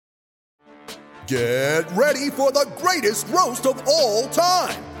Get ready for the greatest roast of all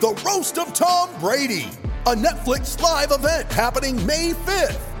time, the Roast of Tom Brady, a Netflix live event happening May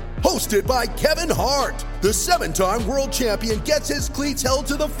 5th. Hosted by Kevin Hart, the 7-time world champion gets his cleats held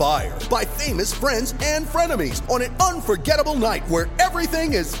to the fire by famous friends and frenemies on an unforgettable night where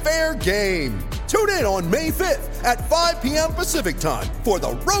everything is fair game. Tune in on May 5th at 5 p.m. Pacific time for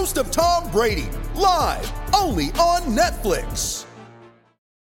the Roast of Tom Brady, live only on Netflix.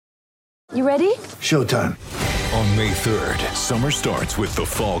 You ready? Showtime. On May 3rd, summer starts with The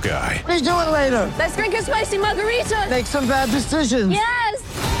Fall Guy. Let's do it later. Let's drink a spicy margarita. Make some bad decisions. Yes!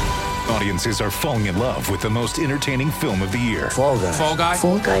 Audiences are falling in love with the most entertaining film of the year. Fall Guy. Fall Guy?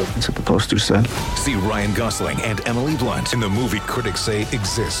 Fall guy. That's what the poster said. See Ryan Gosling and Emily Blunt in the movie critics say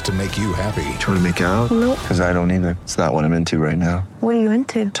exists to make you happy. Trying to make it out? Nope. Because I don't either. It's not what I'm into right now. What are you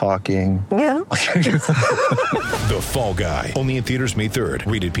into? Talking. Yeah. The Fall Guy. Only in theaters May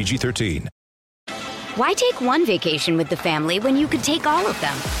 3rd. Rated PG-13. Why take one vacation with the family when you could take all of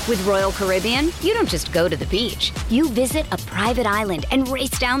them? With Royal Caribbean, you don't just go to the beach. You visit a private island and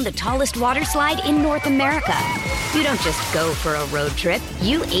race down the tallest water slide in North America. You don't just go for a road trip.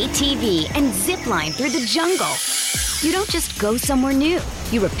 You ATV and zip line through the jungle. You don't just go somewhere new.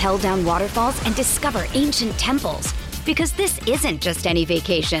 You rappel down waterfalls and discover ancient temples. Because this isn't just any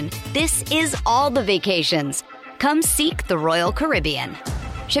vacation. This is all the vacations. Come seek the Royal Caribbean.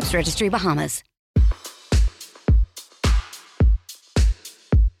 Ships Registry, Bahamas.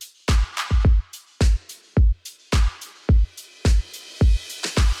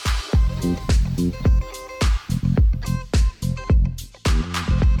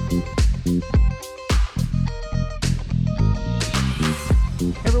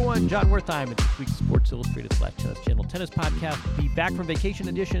 John Wertheim at this week's Sports Illustrated / Tennis Channel Tennis Podcast. Be back from vacation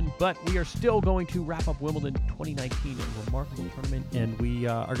edition, but we are still going to wrap up Wimbledon 2019, a remarkable tournament, and we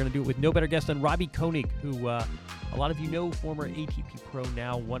are going to do it with no better guest than Robbie Koenig, who a lot of you know, former ATP pro,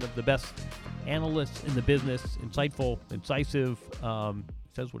 now one of the best analysts in the business, insightful, incisive,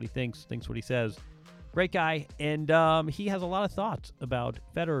 says what he thinks what he says. Great guy, and he has a lot of thoughts about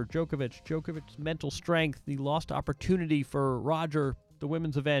Federer, Djokovic's mental strength, the lost opportunity for Roger, the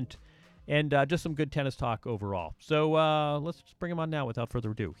women's event, and just some good tennis talk overall. So let's just bring him on now without further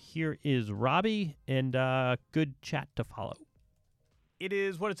ado. Here is Robbie, and good chat to follow. It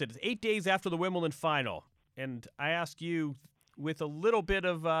is, what is it? It's 8 days after the Wimbledon final, and I ask you, with a little bit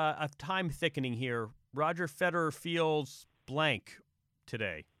of time thickening here, Roger Federer feels blank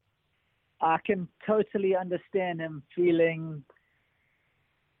today. I can totally understand him feeling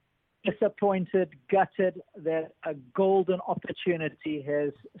disappointed, gutted that a golden opportunity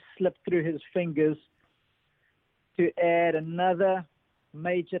has slipped through his fingers to add another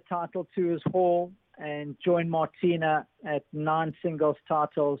major title to his haul and join Martina at 9 singles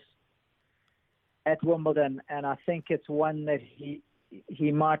titles at Wimbledon. And I think it's one that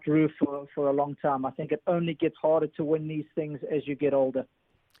he might rue for a long time. I think it only gets harder to win these things as you get older.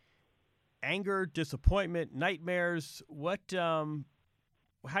 Anger, disappointment, nightmares.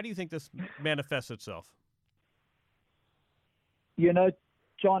 How do you think this manifests itself? You know,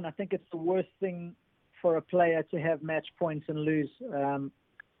 John, I think it's the worst thing for a player to have match points and lose.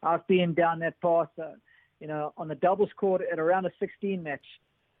 I've been down that path, on the doubles court at around a 16 match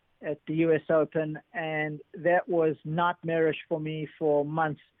at the U.S. Open, and that was nightmarish for me for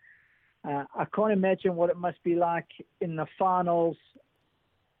months. I can't imagine what it must be like in the finals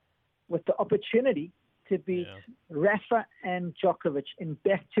with the opportunity to beat Rafa and Djokovic in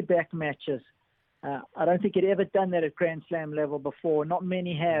back-to-back matches. I don't think he'd ever done that at Grand Slam level before. Not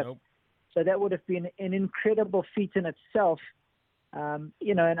many have. Nope. So that would have been an incredible feat in itself. And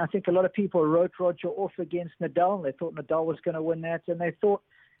I think a lot of people wrote Roger off against Nadal. They thought Nadal was going to win that, and they thought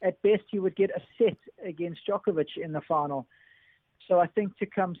at best he would get a set against Djokovic in the final. So I think to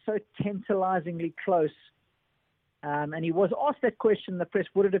come so tantalizingly close, and he was asked that question in the press,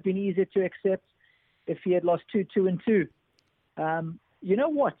 would it have been easier to accept if he had lost 2-2 and 2? You know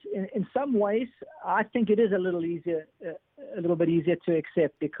what? In some ways, I think it is a little bit easier to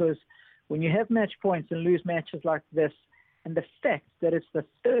accept, because when you have match points and lose matches like this, and the fact that it's the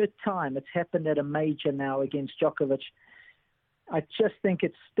third time it's happened at a major now against Djokovic, I just think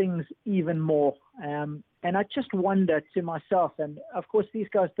it stings even more. And I just wonder to myself, and of course these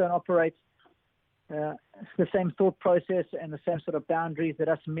guys don't operate the same thought process and the same sort of boundaries that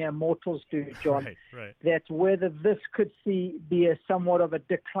us mere mortals do, John. Right. That whether this could be a somewhat of a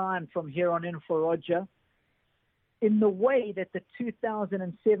decline from here on in for Roger, in the way that the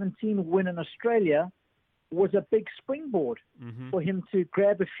 2017 win in Australia was a big springboard for him to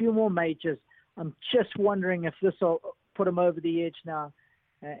grab a few more majors. I'm just wondering if this will put him over the edge now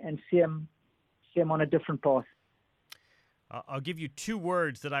and see him them on a different path. I'll give you 2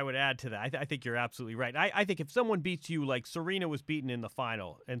 words that I would add to that. I think you're absolutely right. I think if someone beats you like Serena was beaten in the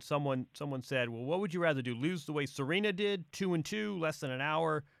final, and someone said, well, what would you rather do, lose the way Serena did, 2-2, less than an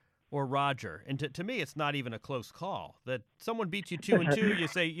hour, or Roger? And to me, it's not even a close call. That someone beats you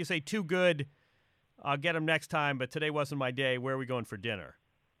 2-2, you say too good, I'll get him next time, but today wasn't my day. Where are we going for dinner?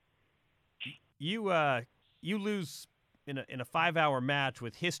 You lose in a 5-hour match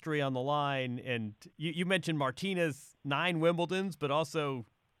with history on the line, and you mentioned Martinez 9 Wimbledons, but also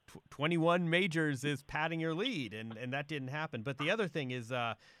 21 majors is padding your lead, and that didn't happen. But the other thing is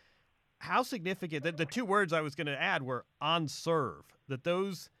how significant the 2 words I was going to add were on serve. That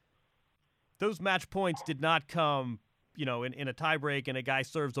those match points did not come, in a tiebreak and a guy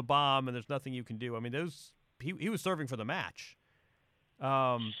serves a bomb and there's nothing you can do. I mean, he was serving for the match.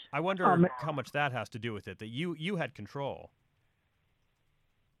 I wonder how much that has to do with it, that you had control.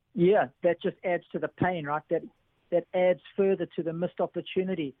 Yeah, that just adds to the pain, right? That adds further to the missed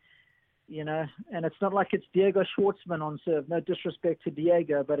opportunity, and it's not like it's Diego Schwartzman on serve. No disrespect to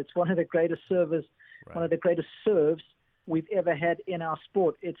Diego, but it's one of the greatest servers, right. One of the greatest serves we've ever had in our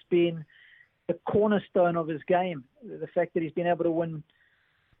sport. It's been the cornerstone of his game, the fact that he's been able to win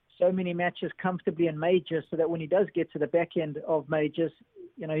so many matches comfortably in majors, so that when he does get to the back end of majors,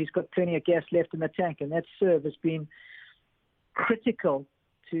 he's got plenty of gas left in the tank, and that serve has been critical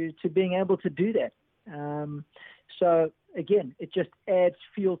to being able to do that. So again, it just adds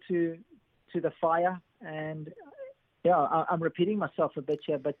fuel to the fire, and I'm repeating myself a bit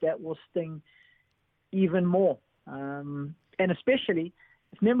here, but that will sting even more, and especially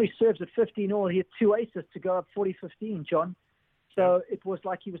if memory serves at 15-all, he had 2 aces to go up 40-15, John. So it was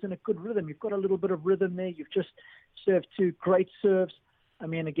like he was in a good rhythm. You've got a little bit of rhythm there. You've just served 2 great serves. I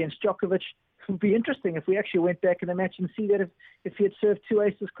mean, against Djokovic, it would be interesting if we actually went back in the match and see that if he had served 2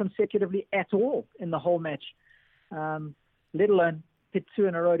 aces consecutively at all in the whole match, let alone hit 2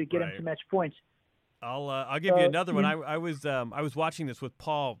 in a row to get him to match points. I'll give you another one. I was watching this with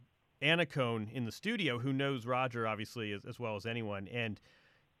Paul Annacone in the studio, who knows Roger obviously as well as anyone, and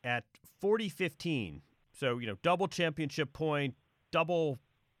at 40-15. So, double championship point, double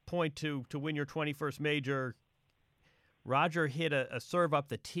point to win your 21st major. Roger hit a serve up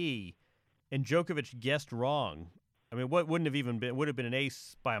the tee, and Djokovic guessed wrong. I mean, what would have been an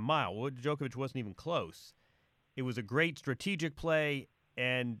ace by a mile. Djokovic wasn't even close. It was a great strategic play,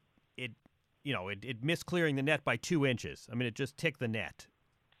 and it missed clearing the net by 2 inches. I mean, it just ticked the net.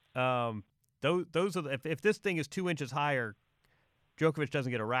 Those are if this thing is 2 inches higher, Djokovic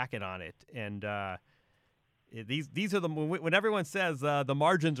doesn't get a racket on it, and these are when everyone says the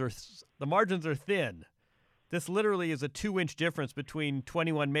margins are thin. This literally is a 2-inch difference between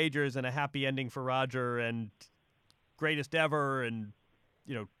 21 majors and a happy ending for Roger, and greatest ever, and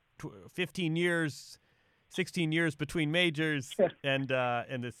 15 years, 16 years between majors, and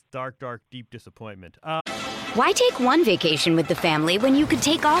this dark, deep disappointment. Why take one vacation with the family when you could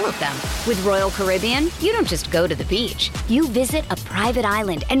take all of them? With Royal Caribbean, you don't just go to the beach. You visit a private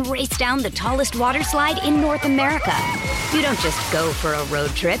island and race down the tallest water slide in North America. You don't just go for a road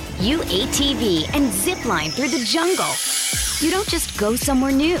trip. You ATV and zip line through the jungle. You don't just go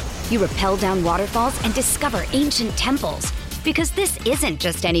somewhere new. You rappel down waterfalls and discover ancient temples. Because this isn't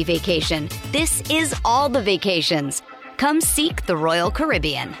just any vacation. This is all the vacations. Come seek the Royal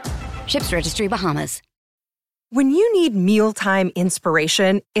Caribbean. Ships Registry, Bahamas. When you need mealtime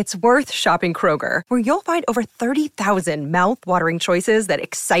inspiration, it's worth shopping Kroger, where you'll find over 30,000 mouth-watering choices that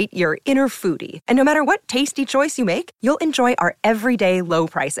excite your inner foodie. And no matter what tasty choice you make, you'll enjoy our everyday low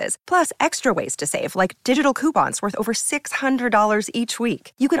prices, plus extra ways to save, like digital coupons worth over $600 each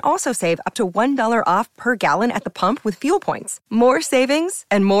week. You can also save up to $1 off per gallon at the pump with fuel points. More savings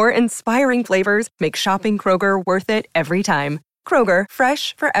and more inspiring flavors make shopping Kroger worth it every time. Kroger,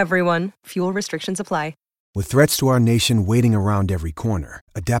 fresh for everyone. Fuel restrictions apply. With threats to our nation waiting around every corner,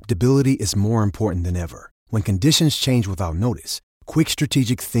 adaptability is more important than ever. When conditions change without notice, quick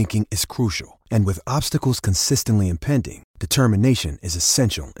strategic thinking is crucial. And with obstacles consistently impending, determination is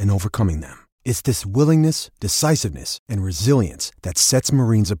essential in overcoming them. It's this willingness, decisiveness, and resilience that sets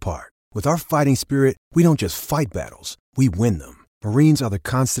Marines apart. With our fighting spirit, we don't just fight battles, we win them. Marines are the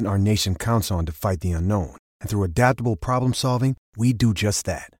constant our nation counts on to fight the unknown. And through adaptable problem solving, we do just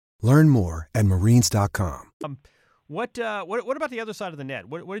that. Learn more at Marines.com. What about the other side of the net?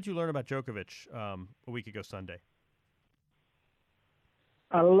 What did you learn about Djokovic a week ago Sunday?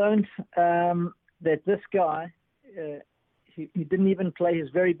 I learned that this guy, he didn't even play his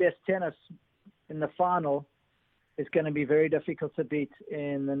very best tennis in the final. Is going to be very difficult to beat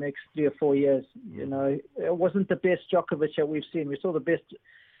in the next 3 or 4 years. It wasn't the best Djokovic that we've seen. We saw the best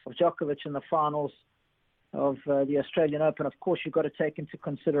Djokovic in the finals of the Australian Open, of course, you've got to take into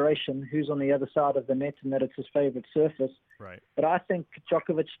consideration who's on the other side of the net and that it's his favorite surface. Right. But I think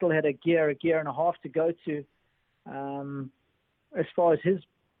Djokovic still had a gear and a half to go to as far as his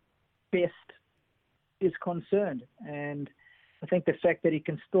best is concerned. And I think the fact that he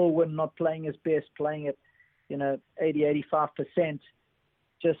can still win, not playing his best, playing at 80, 85%,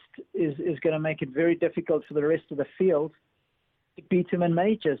 just is going to make it very difficult for the rest of the field to beat him in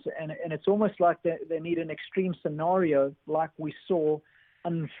majors. And it's almost like they need an extreme scenario like we saw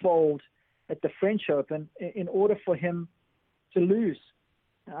unfold at the French Open in order for him to lose.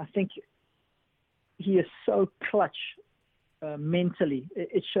 I think he is so clutch mentally.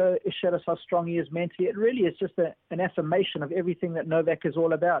 It showed us how strong he is mentally. It really is just an affirmation of everything that Novak is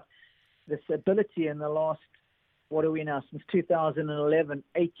all about. This ability in the last, what are we now, since 2011,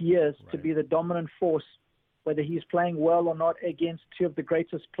 8 years, to be the dominant force, whether he's playing well or not, against two of the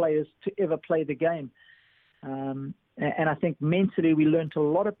greatest players to ever play the game. And I think mentally we learned a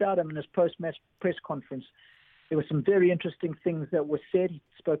lot about him in his post-match press conference. There were some very interesting things that were said. He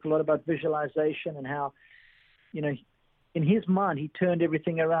spoke a lot about visualization and how, in his mind, he turned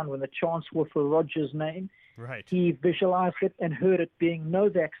everything around. When the chants were for Roger's name, he visualized it and heard it being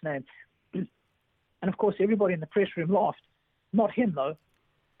Novak's name. And, of course, everybody in the press room laughed. Not him, though,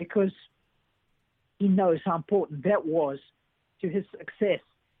 because he knows how important that was to his success.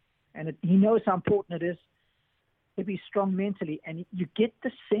 And he knows how important it is to be strong mentally. And you get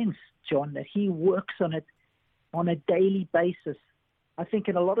the sense, John, that he works on it on a daily basis. I think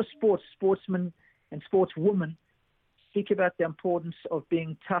in a lot of sports, sportsmen and sportswomen speak about the importance of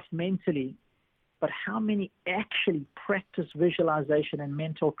being tough mentally, but how many actually practice visualization and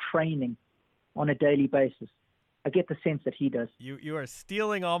mental training on a daily basis? I get the sense that he does. You are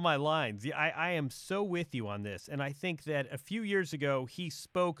stealing all my lines. I am so with you on this. And I think that a few years ago, he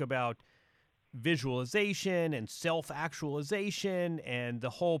spoke about visualization and self-actualization and the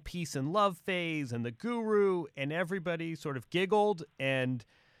whole peace and love phase and the guru, and everybody sort of giggled. And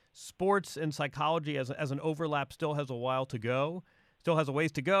sports and psychology as an overlap still has a while to go. Still has a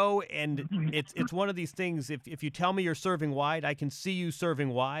ways to go, and it's one of these things, if you tell me you're serving wide, I can see you serving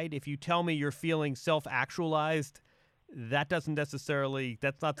wide. If you tell me you're feeling self-actualized, that's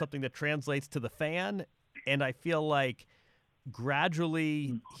not something that translates to the fan, and I feel like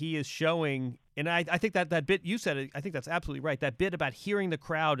gradually he is showing, and I think that bit, you said it, I think that's absolutely right, that bit about hearing the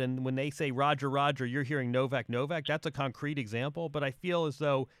crowd, and when they say Roger, Roger, you're hearing Novak, Novak, that's a concrete example, but I feel as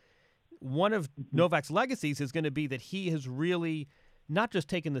though one of Novak's legacies is going to be that he has really not just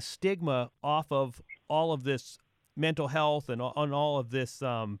taken the stigma off of all of this mental health and on all of this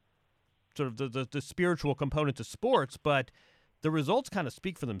sort of the spiritual component to sports, but the results kind of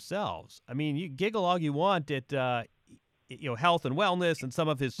speak for themselves. I mean, you giggle all you want at health and wellness, and some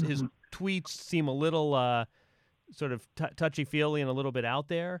of his tweets seem a little sort of touchy-feely and a little bit out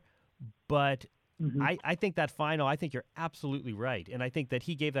there, but I think that final, I think you're absolutely right, and I think that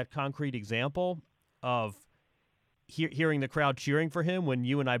he gave that concrete example of hearing the crowd cheering for him when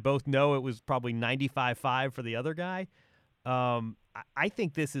you and I both know it was probably 95-5 for the other guy. I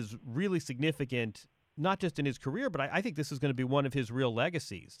think this is really significant, not just in his career, but I think this is going to be one of his real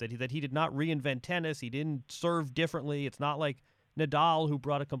legacies, that he did not reinvent tennis. He didn't serve differently. It's not like Nadal, who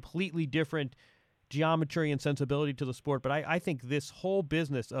brought a completely different geometry and sensibility to the sport. But I think this whole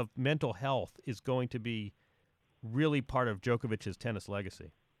business of mental health is going to be really part of Djokovic's tennis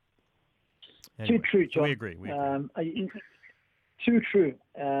legacy. Anyway, Too true, John. We agree. Too true.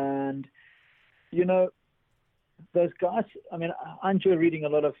 And, those guys, I mean, I enjoy reading a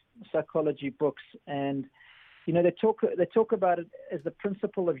lot of psychology books, and, they talk about it as the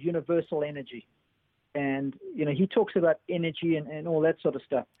principle of universal energy. And, he talks about energy and all that sort of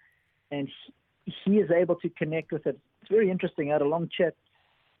stuff. And he is able to connect with it. It's very interesting. I had a long chat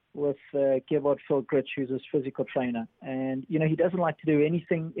with Gerhard Philgrich, who's his physical trainer. And, he doesn't like to do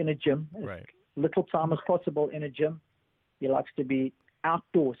anything in a gym. Right. Little time as possible in a gym. He likes to be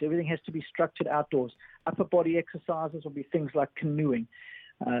outdoors. Everything has to be structured outdoors. Upper body exercises will be things like canoeing.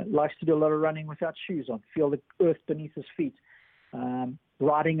 Likes to do a lot of running without shoes on, feel the earth beneath his feet.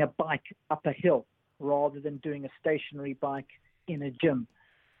 Riding a bike up a hill rather than doing a stationary bike in a gym.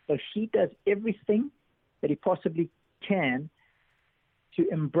 So he does everything that he possibly can to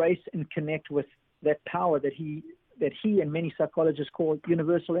embrace and connect with that power that he and many psychologists call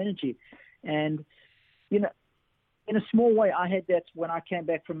universal energy. And, in a small way, I had that when I came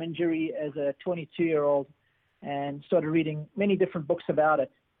back from injury as a 22-year-old and started reading many different books about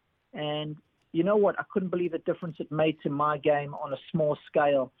it. And you know what? I couldn't believe the difference it made to my game on a small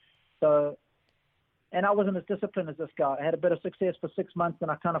scale. So And I wasn't as disciplined as this guy. I had a bit of success for 6 months, and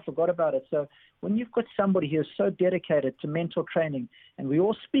I kind of forgot about it. So when you've got somebody who is so dedicated to mental training, and we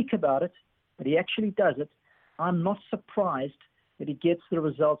all speak about it, but he actually does it, I'm not surprised that he gets the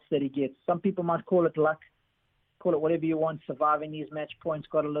results that he gets. Some people might call it luck, call it whatever you want, surviving these match points,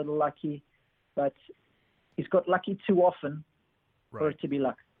 got a little lucky, but he's got lucky too often for it to be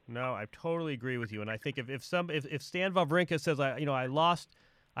luck. No, I totally agree with you. And I think if Stan Wawrinka says, I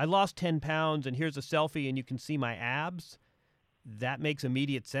lost 10 pounds and here's a selfie and you can see my abs, that makes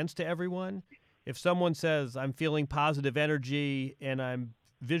immediate sense to everyone. If someone says I'm feeling positive energy and I'm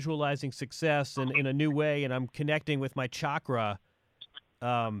visualizing success in a new way and I'm connecting with my chakra,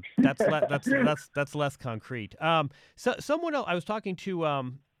 that's less concrete. So someone else I was talking to,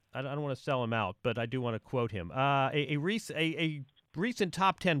 I don't want to sell him out, but I do want to quote him. A recent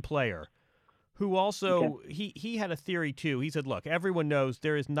top 10 player who also, he had a theory too. He said, look, everyone knows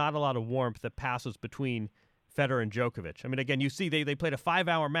there is not a lot of warmth that passes between Federer and Djokovic. I mean, again, you see they played a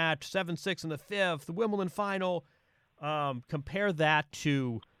 5-hour match, 7-6 in the fifth, the Wimbledon final. Compare that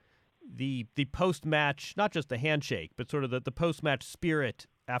to the post-match, not just the handshake, but sort of the post-match spirit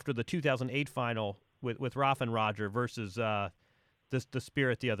after the 2008 final with Rafa and Roger versus the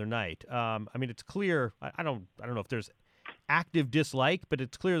spirit the other night. I mean, it's clear. I don't know if there's active dislike, but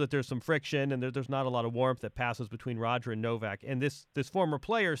it's clear that there's some friction and there's not a lot of warmth that passes between Roger and Novak. And this former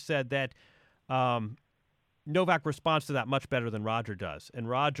player said that Novak responds to that much better than Roger does. And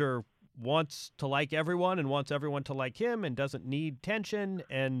Roger wants to like everyone and wants everyone to like him and doesn't need tension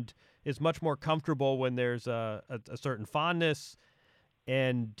and is much more comfortable when there's a certain fondness.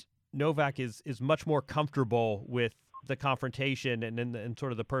 And Novak is much more comfortable with the confrontation and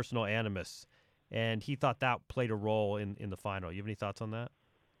sort of the personal animus. And he thought that played a role in the final. You have any thoughts on that?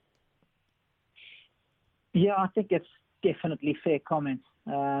 Yeah, I think it's definitely fair comment.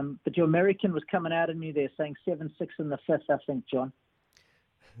 But your American was coming out of me there saying 7-6 in the fifth, I think, John.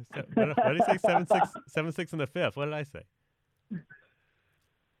 What did he say? 7-6 in the fifth. What did I say?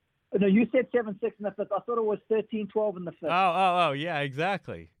 No, you said 7-6 in the fifth. I thought it was 13-12 in the fifth. Oh, yeah,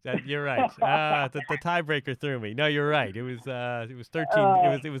 exactly. You're right. The tiebreaker threw me. No, you're right. It was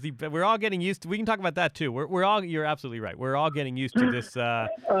 13. We're all getting used to. We can talk about that too. We're all. You're absolutely right. We're all getting used to this. It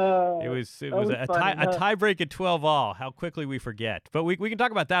was a tiebreak at 12-all. How quickly we forget. But we can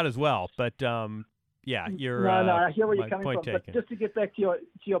talk about that as well. But yeah, you're. No, I hear where you're coming from. Taken. But just to get back to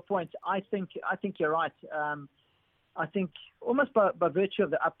your points, I think you're right. I think almost by virtue of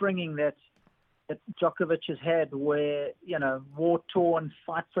the upbringing that Djokovic has had, where, war-torn,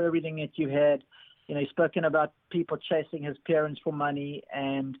 fight for everything that you had. He's spoken about people chasing his parents for money,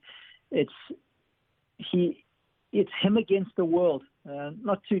 and it's him against the world,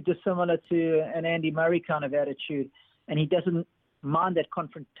 not too dissimilar to an Andy Murray kind of attitude. And he doesn't mind that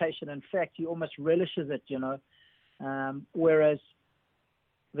confrontation. In fact, he almost relishes it, whereas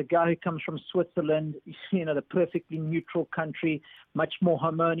the guy who comes from Switzerland, the perfectly neutral country, much more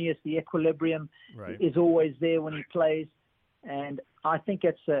harmonious. The equilibrium is always there when he plays, and I think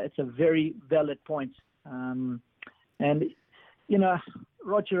it's a very valid point. And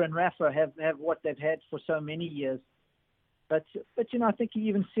Roger and Rafa have what they've had for so many years, but I think you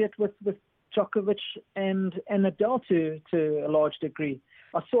even see it with Djokovic and Nadal to a large degree.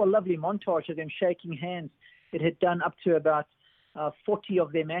 I saw a lovely montage of them shaking hands. It had done up to about 40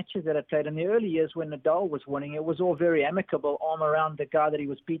 of their matches that I played. In the early years when Nadal was winning, it was all very amicable, arm around the guy that he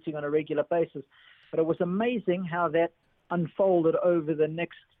was beating on a regular basis. But it was amazing how that unfolded over the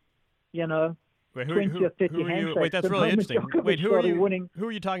next, 20 or 30 handshakes. Wait, that's really interesting. Wait, who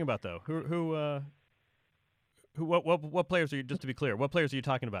are you talking about, though? What players are you, just to be clear, what players are you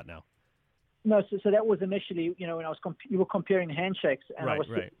talking about now? No, so that was initially, when I was you were comparing handshakes, and I was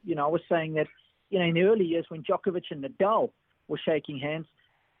saying that, in the early years when Djokovic and Nadal were shaking hands,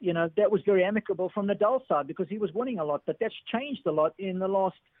 that was very amicable from Nadal's side because he was winning a lot. But that's changed a lot in the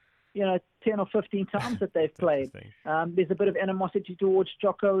last, 10 or 15 times that they've played. There's a bit of animosity towards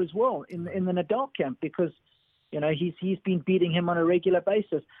Djoko as well in the Nadal camp because, he's been beating him on a regular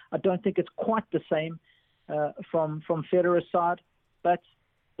basis. I don't think it's quite the same from Federer's side, but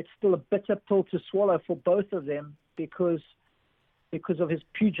it's still a bitter pill to swallow for both of them because of his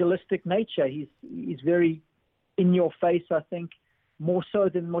pugilistic nature. He's very in your face, I think, more so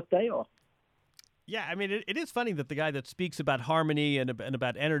than what they are. Yeah, I mean, it is funny that the guy that speaks about harmony and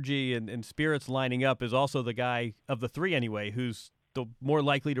about energy and spirits lining up is also the guy of the three anyway, who's the more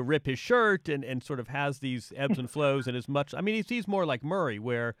likely to rip his shirt and sort of has these ebbs and flows and as much. I mean, he's more like Murray,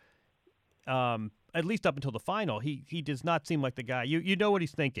 where at least up until the final, he does not seem like the guy. You know what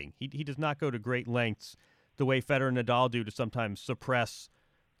he's thinking. He does not go to great lengths the way Federer and Nadal do to sometimes suppress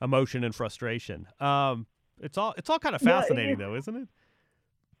emotion and frustration. It's all kind of fascinating, though, isn't it?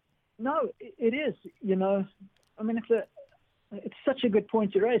 No, it is. I mean, it's such a good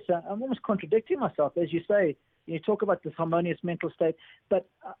point to raise. I'm almost contradicting myself, as you say. You talk about this harmonious mental state, but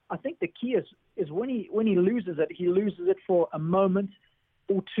I think the key is when he loses it for a moment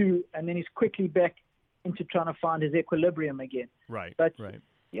or two, and then he's quickly back into trying to find his equilibrium again. Right. But right.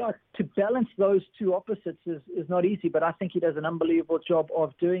 Yeah, to balance those two opposites is not easy, but I think he does an unbelievable job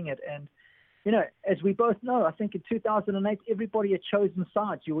of doing it. And as we both know, I think in 2008 everybody had chosen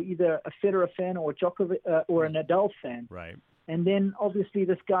sides. You were either a Federer fan or a Djokovic or a Nadal fan. Right. And then obviously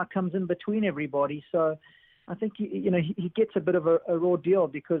this guy comes in between everybody. So I think he gets a bit of a raw deal,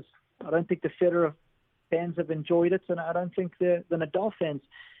 because I don't think the Federer fans have enjoyed it, and I don't think the Nadal fans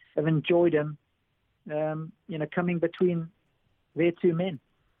have enjoyed him. Coming between their two men.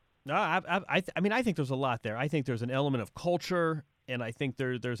 No, I mean, I think there's a lot there. I think there's an element of culture, and I think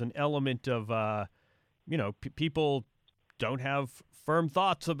there's an element of people don't have firm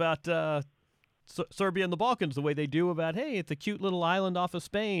thoughts about Serbia and the Balkans the way they do about, hey, it's a cute little island off of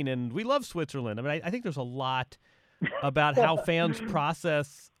Spain, and we love Switzerland. I mean, I think there's a lot about how fans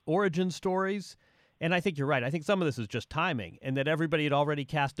process origin stories. And I think you're right. I think some of this is just timing, and that everybody had already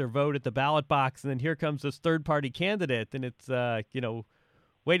cast their vote at the ballot box, and then here comes this third-party candidate, and it's,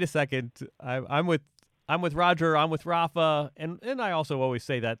 wait a second, I'm with Roger, I'm with Rafa, and I also always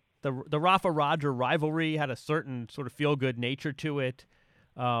say that the Rafa-Roger rivalry had a certain sort of feel-good nature to it,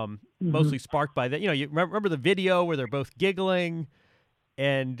 mostly sparked by that. You remember the video where they're both giggling,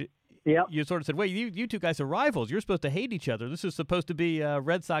 and you sort of said, wait, you two guys are rivals. You're supposed to hate each other. This is supposed to be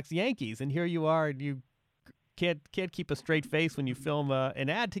Red Sox-Yankees, and here you are, and you can't keep a straight face when you film an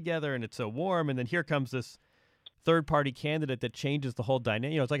ad together, and it's so warm, and then here comes this third-party candidate that changes the whole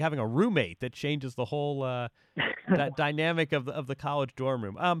dynamic. It's like having a roommate that changes the whole that dynamic of the college dorm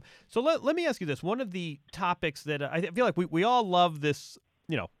room. So let me ask you this. One of the topics that I feel like we all love this,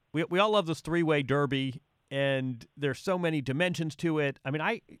 we all love this three-way derby, and there's so many dimensions to it. I mean,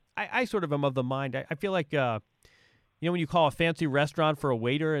 I sort of am of the mind. I feel like, when you call a fancy restaurant for a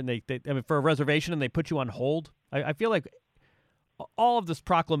waiter and they for a reservation and they put you on hold, I feel like all of this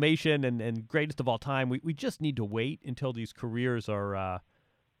proclamation and greatest of all time, we just need to wait until these careers are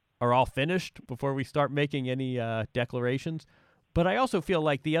all finished before we start making any declarations. But I also feel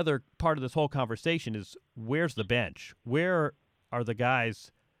like the other part of this whole conversation is, where's the bench? Where are the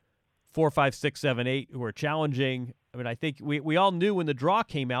guys 4, 5, 6, 7, 8 who are challenging? I mean, I think we all knew when the draw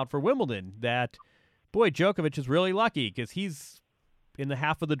came out for Wimbledon that, boy, Djokovic is really lucky because he's in the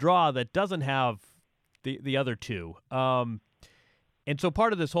half of the draw that doesn't have the other two. And so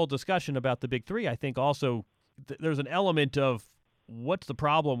part of this whole discussion about the big three, I think also there's an element of what's the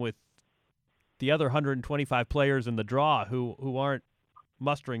problem with the other 125 players in the draw who aren't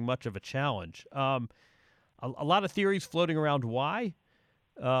mustering much of a challenge. A lot of theories floating around why.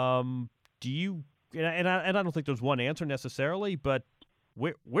 Do you? And I don't think there's one answer necessarily, but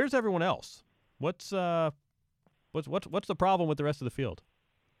where's everyone else? What's the problem with the rest of the field?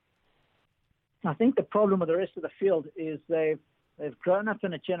 I think the problem with the rest of the field is they've grown up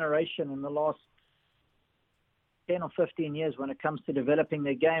in a generation in the last 10 or 15 years when it comes to developing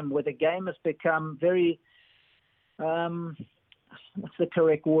their game, where the game has become very, what's the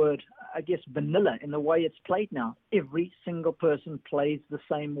correct word? I guess vanilla in the way it's played now. Every single person plays the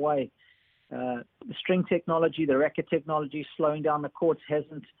same way. The string technology, the racket technology, slowing down the courts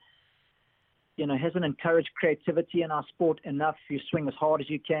hasn't encouraged creativity in our sport enough. You swing as hard as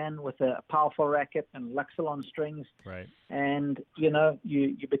you can with a powerful racket and Luxilon strings. Right. And,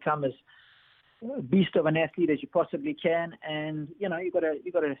 you become as beast of an athlete as you possibly can. And, you've got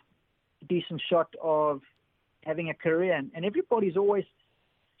a decent shot of having a career. And everybody's always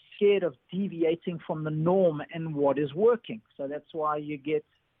scared of deviating from the norm and what is working. So that's why you get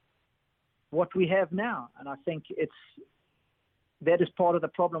what we have now. And I think that is part of the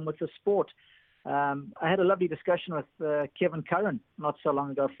problem with the sport. I had a lovely discussion with Kevin Curran not so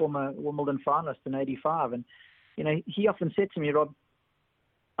long ago, former Wimbledon finalist in '85, and he often said to me, Rob,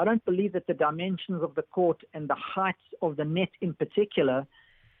 I don't believe that the dimensions of the court and the height of the net in particular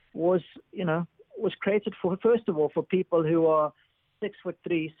was created for, first of all, for people who are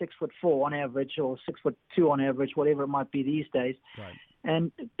 6'3", 6'4" on average, or 6'2" on average, whatever it might be these days. Right.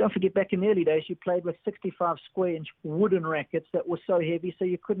 And don't forget, back in the early days, you played with 65 square-inch wooden rackets that were so heavy, so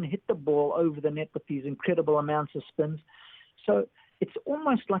you couldn't hit the ball over the net with these incredible amounts of spins. So it's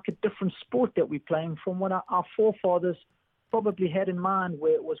almost like a different sport that we're playing from what our forefathers probably had in mind,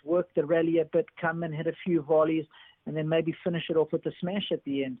 where it was work the rally a bit, come and hit a few volleys, and then maybe finish it off with a smash at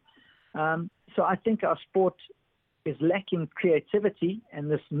the end. So I think our sport is lacking creativity, and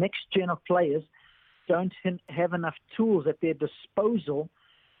this next gen of players don't have enough tools at their disposal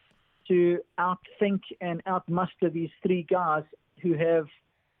to outthink and outmuster these three guys who have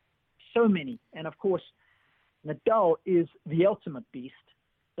so many. And of course, Nadal is the ultimate beast.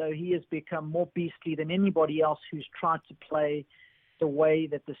 So he has become more beastly than anybody else who's tried to play the way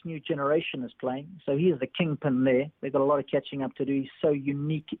that this new generation is playing. So he is the kingpin there. They've got a lot of catching up to do. He's so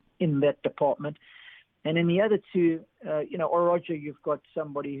unique in that department. And in the other two, or Roger, you've got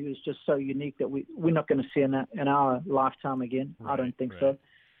somebody who's just so unique that we're not going to see in our lifetime again. Right, I don't think so.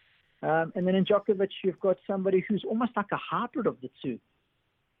 And then in Djokovic, you've got somebody who's almost like a hybrid of the two.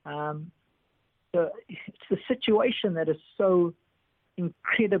 So it's the situation that is so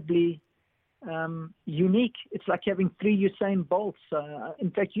incredibly unique. It's like having three Usain Bolts. In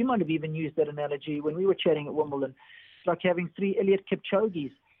fact, you might have even used that analogy when we were chatting at Wimbledon. It's like having three Eliud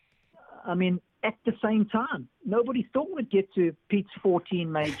Kipchoges. I mean, at the same time. Nobody thought we'd get to Pete's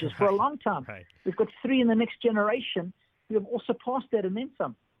 14 majors for a long time. Right. We've got three in the next generation who have also passed that and then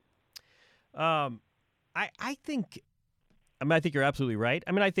some. I think you're absolutely right.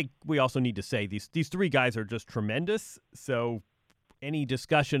 I mean, I think we also need to say these three guys are just tremendous. So any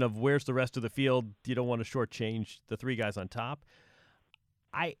discussion of where's the rest of the field, you don't want to shortchange the three guys on top.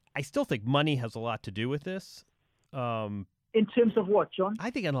 I still think money has a lot to do with this. In terms of what, John? I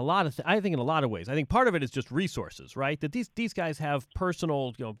think in a lot of ways. I think part of it is just resources, right? That these guys have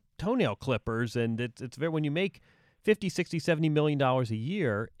personal, toenail clippers, and it's very, when you make $50, $60, $70 million a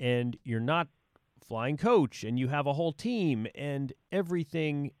year, and you're not flying coach, and you have a whole team, and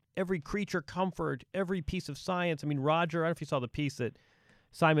everything, every creature comfort, every piece of science. I mean, Roger, I don't know if you saw the piece that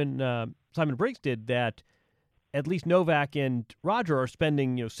Simon Briggs did, that at least Novak and Roger are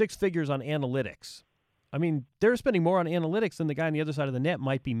spending six figures on analytics. I mean, they're spending more on analytics than the guy on the other side of the net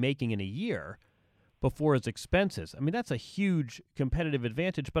might be making in a year before his expenses. I mean, that's a huge competitive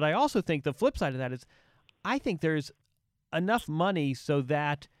advantage. But I also think the flip side of that is I think there's enough money so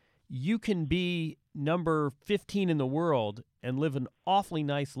that you can be number 15 in the world and live an awfully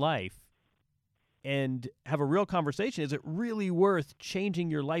nice life and have a real conversation. Is it really worth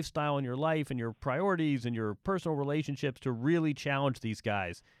changing your lifestyle and your life and your priorities and your personal relationships to really challenge these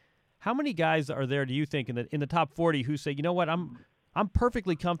guys? How many guys are there, do you think, in the top 40 who say, you know what, I'm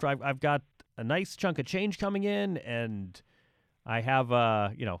perfectly comfortable. I've got a nice chunk of change coming in, and I have,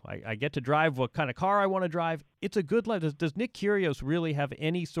 I get to drive what kind of car I want to drive. It's a good life. Does Nick Kyrgios really have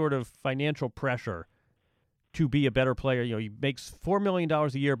any sort of financial pressure to be a better player? He makes $4 million a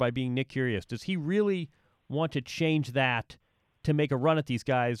year by being Nick Kyrgios. Does he really want to change that to make a run at these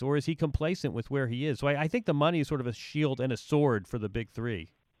guys, or is he complacent with where he is? So I think the money is sort of a shield and a sword for the big three.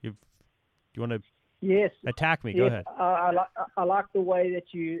 Do you want to attack me? Go ahead. I like the way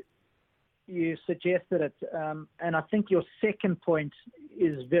that you suggested it, and I think your second point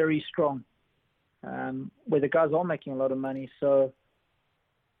is very strong, where the guys are making a lot of money. So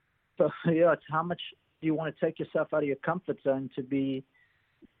it's how much do you want to take yourself out of your comfort zone to be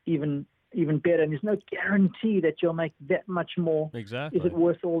even better? And there's no guarantee that you'll make that much more. Exactly. Is it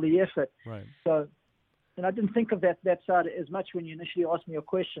worth all the effort? Right. So. And I didn't think of that side as much when you initially asked me your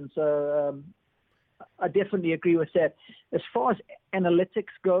question. So I definitely agree with that. As far as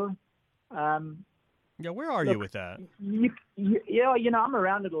analytics go, where are you with that? I'm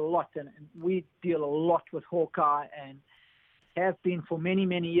around it a lot, and we deal a lot with Hawkeye, and have been for many,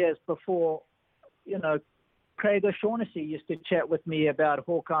 many years before. Craig O'Shaughnessy used to chat with me about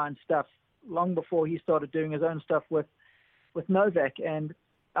Hawkeye and stuff long before he started doing his own stuff with Novak. And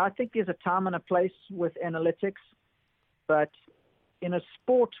I think there's a time and a place with analytics, but in a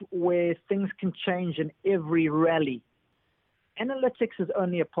sport where things can change in every rally, analytics is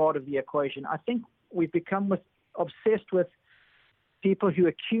only a part of the equation. I think we've become obsessed with people who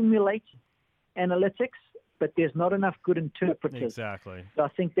accumulate analytics, but there's not enough good interpreters. Exactly. So I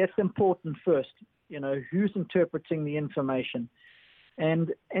think that's important first, who's interpreting the information.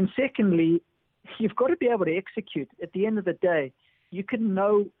 And secondly, you've got to be able to execute. At the end of the day, you can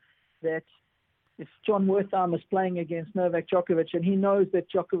know that if John Wertheim is playing against Novak Djokovic and he knows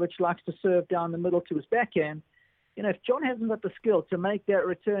that Djokovic likes to serve down the middle to his backhand, if John hasn't got the skill to make that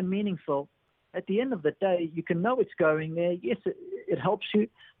return meaningful, at the end of the day, you can know it's going there. Yes, it helps you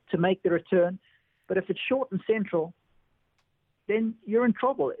to make the return, but if it's short and central, then you're in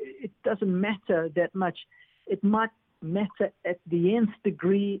trouble. It doesn't matter that much. It might matter at the nth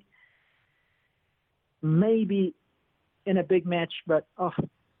degree, maybe in a big match, but I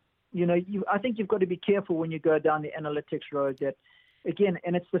think you've got to be careful when you go down the analytics road. That again,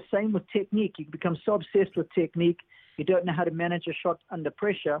 and it's the same with technique. You become so obsessed with technique, you don't know how to manage a shot under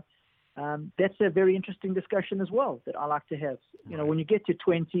pressure, That's a very interesting discussion as well that I like to have. You know, when you get to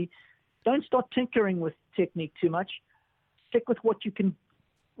 20, don't start tinkering with technique too much. Stick with what you can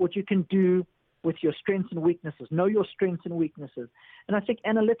do with your strengths and weaknesses. Know your strengths and weaknesses. And I think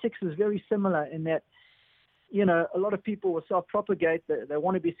analytics is very similar in that, you know, a lot of people will self-propagate. They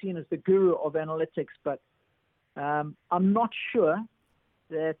want to be seen as the guru of analytics, but I'm not sure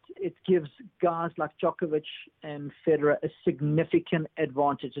that it gives guys like Djokovic and Federer a significant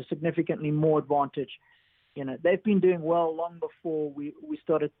advantage, a significantly more advantage. You know, they've been doing well long before we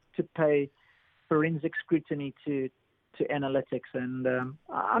started to pay forensic scrutiny to analytics, and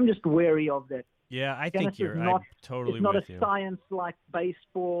I'm just wary of that. Yeah, I think I'm totally it's not with a you. science like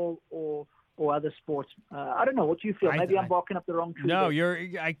baseball or other sports. I don't know. What do you feel? Maybe I'm barking up the wrong tree. No,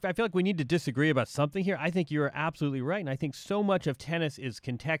 I feel like we need to disagree about something here. I think you're absolutely right, and I think so much of tennis is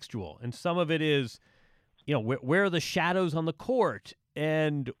contextual, and some of it is, you know, where are the shadows on the court,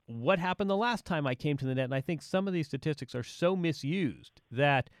 and what happened the last time I came to the net. And I think some of these statistics are so misused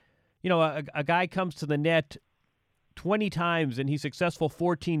that, you know, a guy comes to the net 20 times and he's successful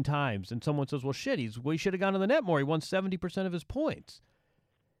 14 times, and someone says, well, shit, he should have gone to the net more. He won 70% of his points.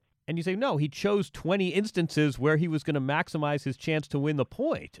 And you say, no, he chose 20 instances where he was going to maximize his chance to win the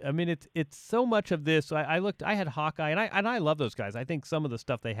point. I mean, it's so much of this. I had Hawkeye, and I love those guys. I think some of the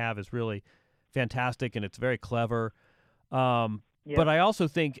stuff they have is really fantastic, and it's very clever. But I also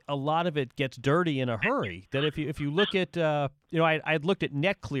think a lot of it gets dirty in a hurry. That if you look at, you know, I looked at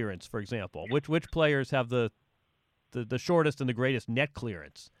net clearance, for example. Which players have the shortest and the greatest net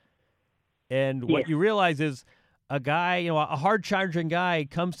clearance? And what you realize is, a guy, you know, a hard-charging guy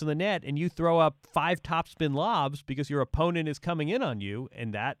comes to the net and you throw up 5 topspin lobs because your opponent is coming in on you,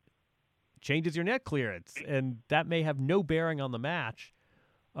 and that changes your net clearance. And that may have no bearing on the match,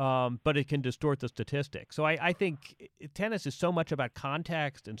 but it can distort the statistics. So I think tennis is so much about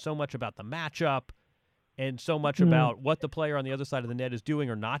context and so much about the matchup and so much about what the player on the other side of the net is doing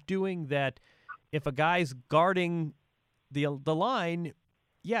or not doing, that if a guy's guarding the line,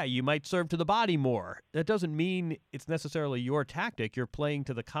 yeah, you might serve to the body more. That doesn't mean it's necessarily your tactic. You're playing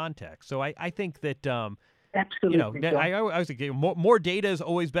to the context. So I think that, absolutely, you know, I always think more data is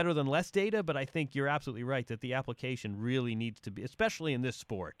always better than less data, but I think you're absolutely right that the application really needs to be, especially in this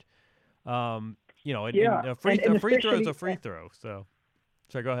sport. You know, a free throw is a free throw. So,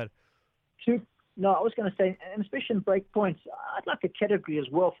 sorry, go ahead. No, I was going to say, and especially in break points, I'd like a category as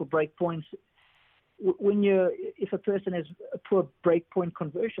well for break points. If a person has a poor breakpoint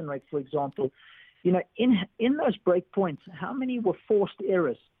conversion rate, for example, you know, in those breakpoints, how many were forced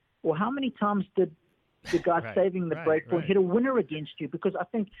errors, or how many times did the guy saving the breakpoint hit a winner against you? Because I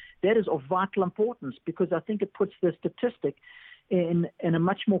think that is of vital importance, because I think it puts the statistic in a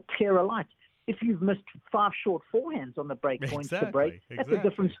much more clearer light. If you've missed 5 short forehands on the breakpoint to break, that's a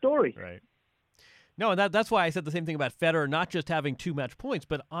different story. Right. No, and that's why I said the same thing about Federer, not just having 2 match points,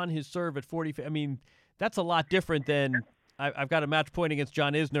 but on his serve at 40. I mean, that's a lot different than I've got a match point against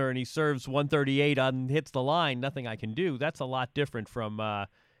John Isner and he serves 138 and hits the line, nothing I can do. That's a lot different from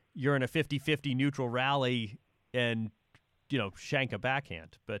you're in a 50-50 neutral rally and, you know, shank a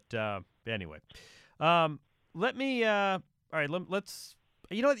backhand. But anyway, let me all right, let's,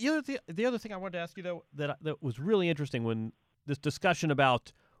 you know, the other thing I wanted to ask you, though, that was really interesting when this discussion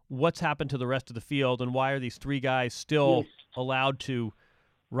about what's happened to the rest of the field and why are these 3 guys still allowed to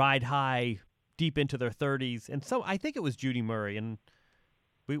ride high deep into their 30s. And so I think it was Judy Murray, and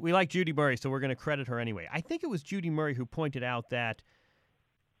we like Judy Murray, so we're going to credit her anyway. I think it was Judy Murray who pointed out that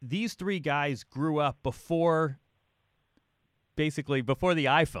these 3 guys grew up before the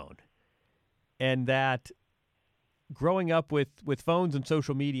iPhone, and that growing up with phones and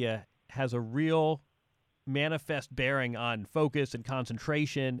social media has a real manifest bearing on focus and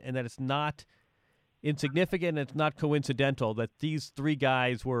concentration, and that it's not insignificant and it's not coincidental that these 3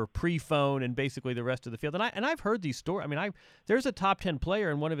 guys were pre-phone and basically the rest of the field. And I've heard these stories. I mean, there's a top 10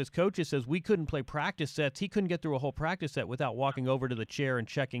 player, and one of his coaches says we couldn't play practice sets. He couldn't get through a whole practice set without walking over to the chair and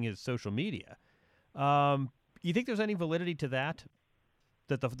checking his social media. You think there's any validity to that?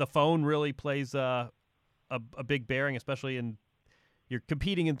 That the phone really plays a big bearing, especially in you're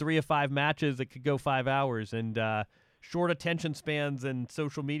competing in 3 of 5 matches that could go 5 hours, and short attention spans and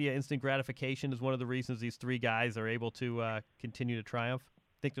social media instant gratification is one of the reasons these 3 guys are able to continue to triumph.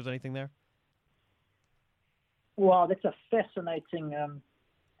 Think there's anything there? Well, that's a fascinating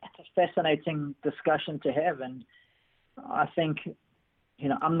discussion to have, and I think, you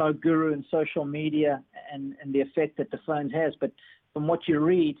know, I'm no guru in social media and the effect that the phone has, but from what you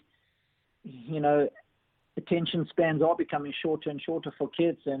read, you know, attention spans are becoming shorter and shorter for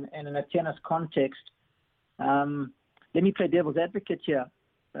kids, and in a tennis context, let me play devil's advocate here.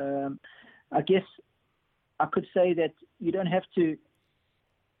 I guess I could say that you don't have to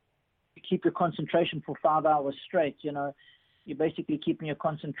keep your concentration for 5 hours straight. You're basically keeping your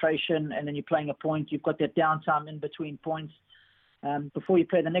concentration, and then you're playing a point. You've got that downtime in between points before you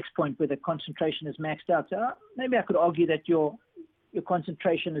play the next point where the concentration is maxed out. So maybe I could argue that your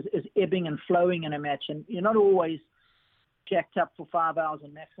concentration is ebbing and flowing in a match, and you're not always jacked up for 5 hours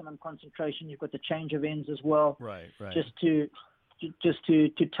on maximum concentration. You've got the change of ends as well, right. Just to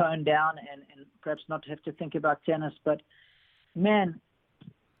tone down and perhaps not have to think about tennis. But man,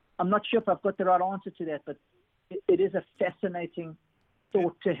 I'm not sure if I've got the right answer to that, but it is a fascinating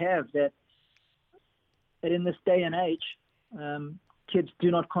thought to have that in this day and age, kids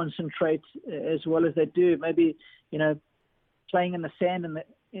do not concentrate as well as they do. Maybe, playing in the sand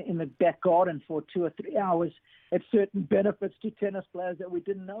in the back garden for 2 or 3 hours had certain benefits to tennis players that we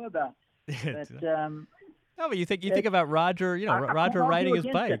didn't know about. No, but you think about Roger, Roger riding his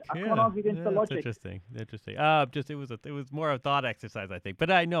bike. I can't argue against the logic. Interesting. It was more of a thought exercise, I think.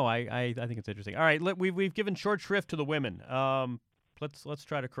 But I know I think it's interesting. All right, we've given short shrift to the women. Let's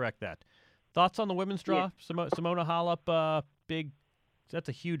try to correct that. Thoughts on the women's draw? Yeah. Simona Halep, big. That's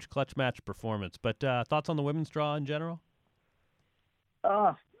a huge clutch match performance. But thoughts on the women's draw in general?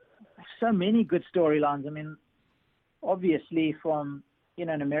 So many good storylines. I mean, obviously from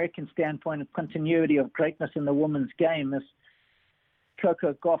an American standpoint of continuity of greatness in the women's game, this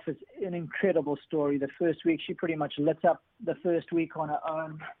Coco Gauff is an incredible story. The first week, she pretty much lit up the first week on her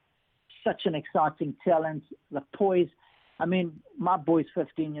own. Such an exciting talent, the poise. I mean, my boy's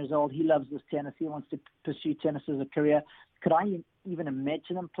 15 years old. He loves this tennis. He wants to pursue tennis as a career. Could I even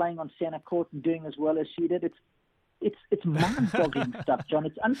imagine him playing on center court and doing as well as she did? It's mind-boggling stuff, John.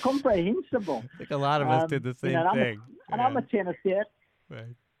 It's incomprehensible. I think a lot of us did the same thing. I'm a tennis dad.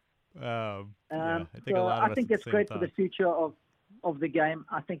 Right. I think it's great for the future of the game.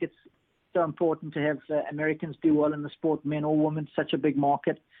 I think it's so important to have Americans do well in the sport, men or women, such a big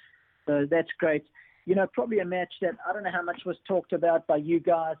market. So that's great. Probably a match that I don't know how much was talked about by you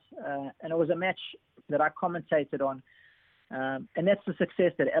guys, and it was a match that I commentated on, and that's the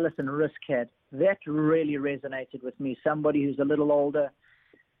success that Alison Risk had. That really resonated with me. Somebody who's a little older,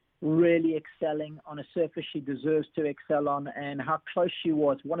 really excelling on a surface she deserves to excel on, and how close she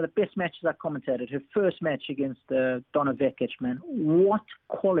was. One of the best matches I commentated, her first match against Donna Vekic, man. What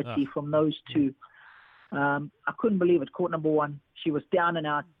quality from those two. I couldn't believe it. Court number one, she was down and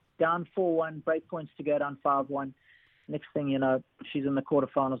out, down 4-1, break points to go down 5-1. Next thing you know, she's in the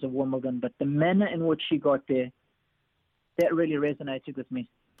quarterfinals of Wimbledon. But the manner in which she got there, that really resonated with me.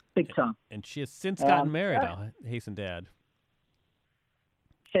 Big time. And she has since gotten married, I'll hasten to add.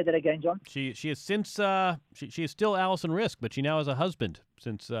 Say that again, John. She has since she is still Alison Risk, but she now has a husband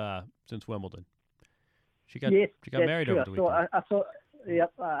since Wimbledon. She got married true. over the weekend.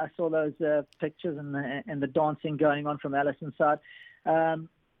 I saw those pictures and the dancing going on from Alison's side.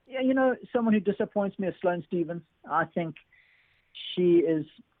 Someone who disappoints me is Sloane Stephens. I think she is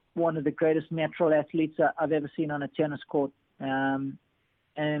one of the greatest natural athletes I've ever seen on a tennis court.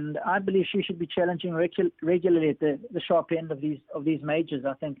 And I believe she should be challenging regularly at the sharp end of these majors.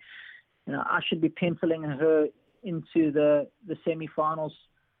 I think I should be penciling her into the semifinals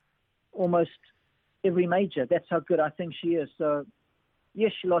almost every major. That's how good I think she is. So,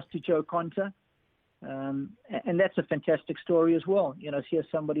 yes, she lost to Jo Konta, and that's a fantastic story as well. Here's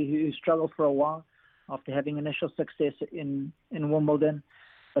somebody who struggled for a while after having initial success in Wimbledon,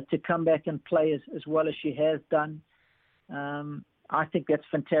 but to come back and play as well as she has done. I think that's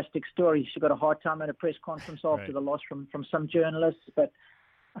a fantastic story. She got a hard time at a press conference after the loss from some journalists, but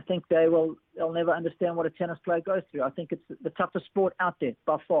I think they'll never understand what a tennis player goes through. I think it's the toughest sport out there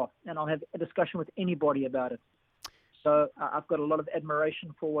by far, and I'll have a discussion with anybody about it. So I've got a lot of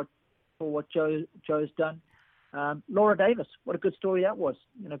admiration for what Jo's done. Laura Davis, what a good story that was.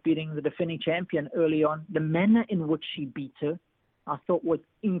 Beating the defending champion early on. The manner in which she beat her, I thought was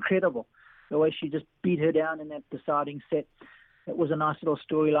incredible. The way she just beat her down in that deciding set. It was a nice little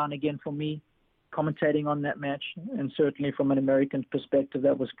storyline again for me, commentating on that match, and certainly from an American perspective,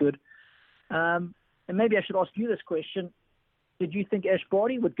 that was good. And maybe I should ask you this question. Did you think Ash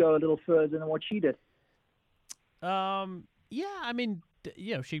Barty would go a little further than what she did? Yeah, I mean,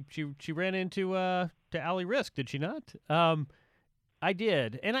 she ran into Ali Risk, did she not? I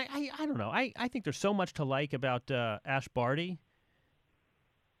did, and I don't know. I think there's so much to like about Ash Barty.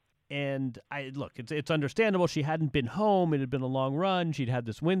 And it's understandable. She hadn't been home. It had been a long run. She'd had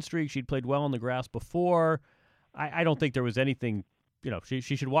this win streak. She'd played well on the grass before. I don't think there was anything, she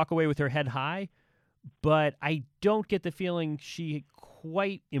should walk away with her head high. But I don't get the feeling she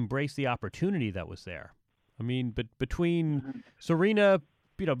quite embraced the opportunity that was there. I mean, but between Serena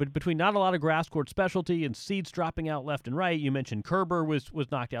between not a lot of grass court specialty and seeds dropping out left and right. You mentioned Kerber was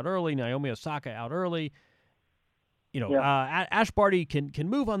knocked out early, Naomi Osaka out early. Ash Barty can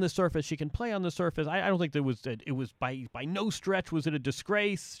move on the surface. She can play on the surface. I don't think it was by no stretch was it a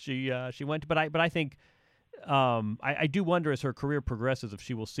disgrace. She went, but I think I do wonder as her career progresses if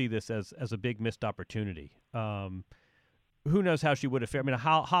she will see this as a big missed opportunity. Who knows how she would have fared? I mean,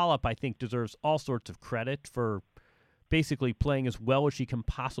 Halep I think deserves all sorts of credit for basically playing as well as she can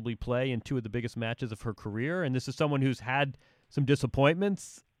possibly play in two of the biggest matches of her career, and this is someone who's had some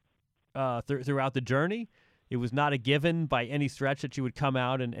disappointments throughout the journey. It was not a given by any stretch that she would come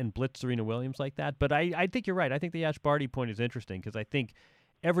out and blitz Serena Williams like that. But I think you're right. I think the Ash Barty point is interesting because I think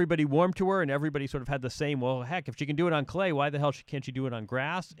everybody warmed to her and everybody sort of had the same, well, heck, if she can do it on clay, why the hell can't she do it on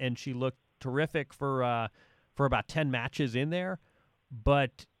grass? And she looked terrific for about 10 matches in there.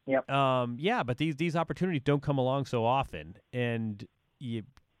 But, but these opportunities don't come along so often. And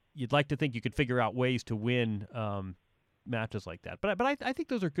you'd like to think you could figure out ways to win matches like that. But I think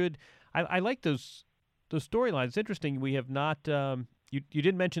those are good. I like those storylines. It's interesting. We have not. You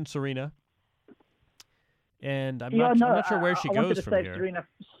didn't mention Serena, and I'm not sure where she goes from here. I wanted to say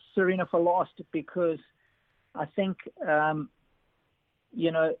Serena for last because I think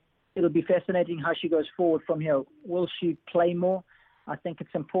it'll be fascinating how she goes forward from here. Will she play more? I think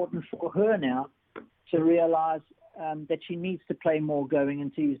it's important for her now to realize that she needs to play more going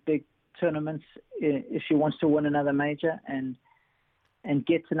into these big tournaments if she wants to win another major and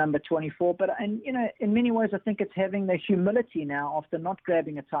get to number 24. But in many ways, I think it's having the humility now after not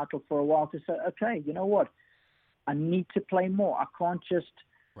grabbing a title for a while to say, okay, you know what? I need to play more. I can't just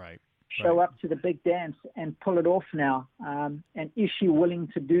show up to the big dance and pull it off now. And is she willing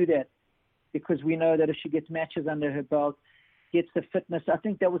to do that? Because we know that if she gets matches under her belt, gets the fitness, I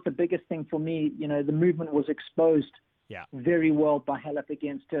think that was the biggest thing for me. The movement was exposed very well by Halep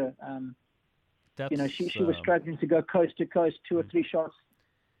against her. She was struggling to go coast to coast 2 or 3 shots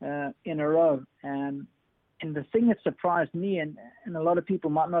in a row. And the thing that surprised me, and a lot of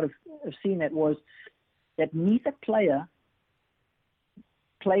people might not have seen that, was that neither player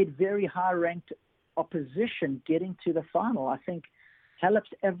played very high-ranked opposition getting to the final. I think Halep's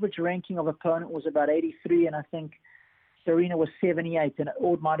average ranking of opponent was about 83, and I think Serena was 78,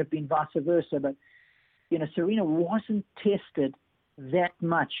 or it might have been vice versa. But, Serena wasn't tested that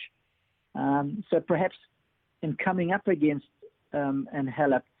much. So perhaps in coming up against and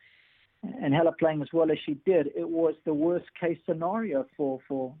Halep playing as well as she did, it was the worst case scenario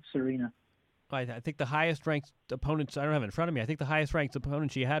for Serena. I think the highest ranked opponents, I don't have it in front of me, I think the highest ranked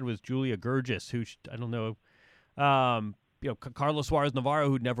opponent she had was Julia Gurgis, who I don't know, Carlos Suarez Navarro,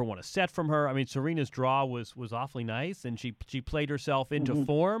 who'd never won a set from her. I mean, Serena's draw was awfully nice, and she played herself into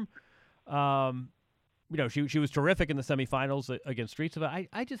form. She was terrific in the semifinals against Strycova.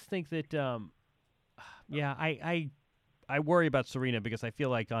 I just think that, I worry about Serena because I feel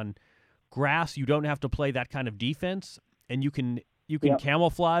like on grass you don't have to play that kind of defense, and you can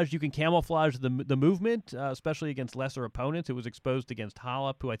camouflage. You can camouflage the movement, especially against lesser opponents. It was exposed against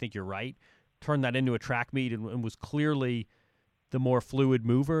Halep, who I think you're right turned that into a track meet and was clearly the more fluid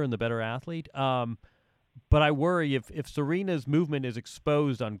mover and the better athlete. But I worry if Serena's movement is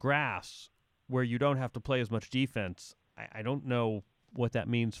exposed on grass, where you don't have to play as much defense, I don't know what that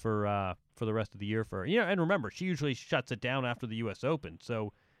means for the rest of the year for her. And remember, she usually shuts it down after the U.S. Open.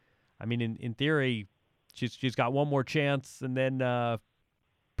 So, I mean, in theory, she's got one more chance, and then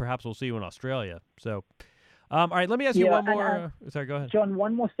perhaps we'll see you in Australia. So, all right, let me ask you one more. Sorry, go ahead. John,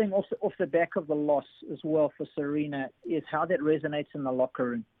 one more thing off the back of the loss as well for Serena is how that resonates in the locker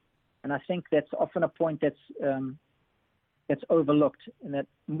room. And I think that's often a point that's overlooked, and that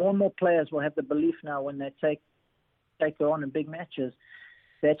more and more players will have the belief now when they take her on in big matches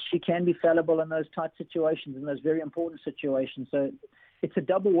that she can be fallible in those tight situations, in those very important situations. So it's a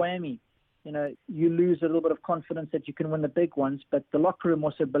double whammy. You lose a little bit of confidence that you can win the big ones, but the locker room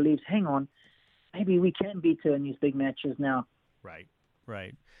also believes, hang on, maybe we can beat her in these big matches now. Right.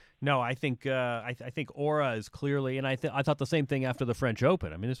 No, I think aura is clearly, and I thought the same thing after the French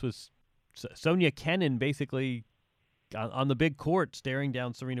Open. I mean, this was Sonia Kenin basically on the big court staring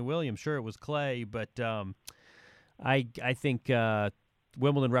down Serena Williams. Sure, it was clay, but I think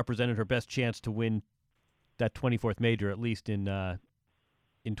Wimbledon represented her best chance to win that 24th major, at least in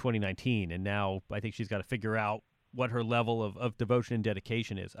 2019. And now I think she's got to figure out what her level of devotion and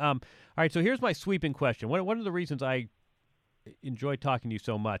dedication is. All right, so here's my sweeping question. One of the reasons I enjoy talking to you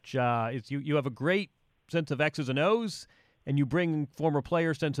so much is you have a great sense of X's and O's, and you bring former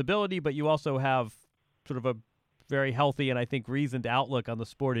player sensibility, but you also have sort of a very healthy and I think reasoned outlook on the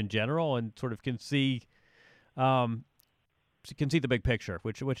sport in general, and sort of can see can see the big picture,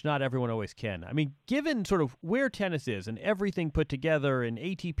 which not everyone always can. I mean, given sort of where tennis is and everything put together in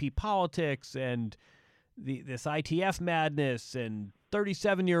ATP politics and this ITF madness and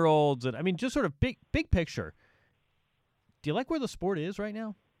 37-year-olds, and I mean, just sort of big picture. Do you like where the sport is right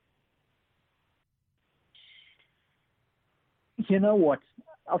now? You know what?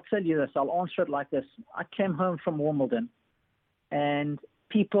 I'll tell you this. I'll answer it like this. I came home from Wimbledon, and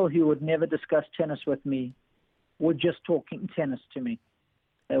people who would never discuss tennis with me were just talking tennis to me.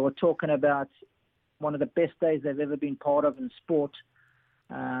 They were talking about one of the best days they've ever been part of in sport.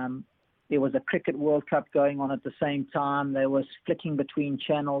 There was a Cricket World Cup going on at the same time. They were flicking between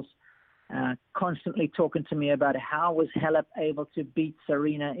channels, constantly talking to me about how was Halep able to beat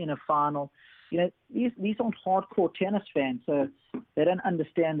Serena in a final. You know, these aren't hardcore tennis fans, so they don't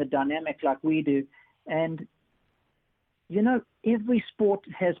understand the dynamic like we do. And, you know, every sport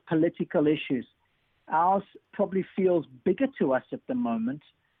has political issues. Ours probably feels bigger to us at the moment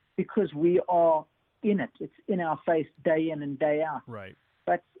because we are in it. It's in our face day in and day out. Right.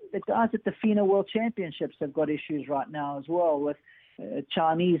 But the guys at the FINA World Championships have got issues right now as well with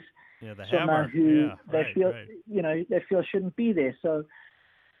Chinese swimmer who they feel shouldn't be there. So,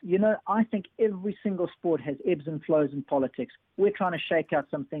 you know, I think every single sport has ebbs and flows in politics. We're trying to shake out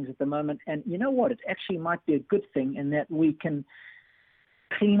some things at the moment. And you know what? It actually might be a good thing in that we can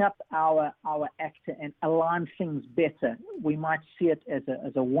clean up our act and align things better. We might see it as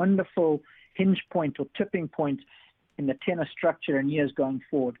a wonderful hinge point or tipping point in the tennis structure in years going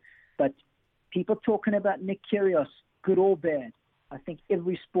forward. But people talking about Nick Kyrgios, good or bad, I think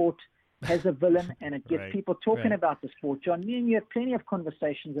every sport has a villain, and it gets people talking about the sport. John, me and you have plenty of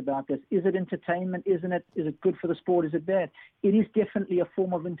conversations about this. Is it entertainment? Isn't it? Is it good for the sport? Is it bad? It is definitely a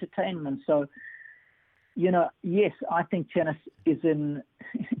form of entertainment. So, you know, yes, I think tennis it's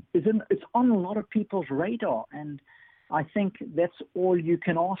on a lot of people's radar, and I think that's all you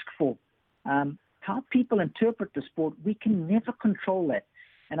can ask for. How people interpret the sport, we can never control that.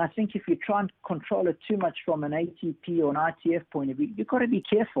 And I think if you try and control it too much from an ATP or an ITF point of view, you've got to be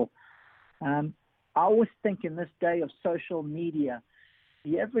careful. I always think in this day of social media,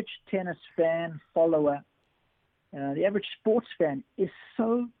 the average tennis fan, follower, the average sports fan is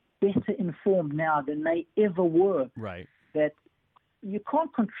so better informed now than they ever were. Right. That you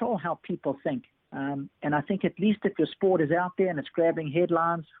can't control how people think. And I think at least if your sport is out there and it's grabbing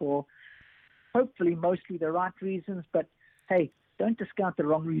headlines for hopefully mostly the right reasons, but hey, don't discount the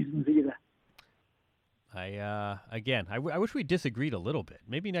wrong reasons either. I wish we disagreed a little bit.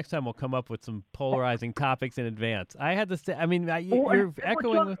 Maybe next time we'll come up with some polarizing topics in advance. I had this. I mean, you're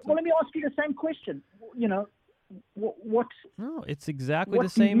echoing. John, well, let me ask you the same question. You know, what? No, it's exactly the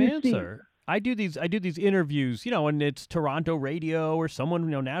same answer. I do these interviews, you know, and it's Toronto radio or someone,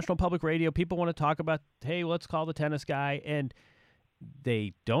 you know, National Public Radio. People want to talk about, hey, let's call the tennis guy, and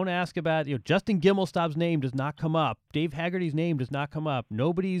they don't ask about, you know, Justin Gimelstob's name does not come up. Dave Haggerty's name does not come up.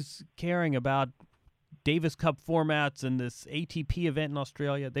 Nobody's caring about Davis Cup formats and this ATP event in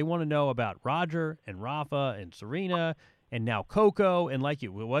Australia. They want to know about Roger and Rafa and Serena and now Coco and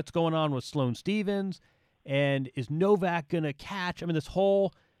what's going on with Sloane Stephens, and is Novak going to catch? I mean, this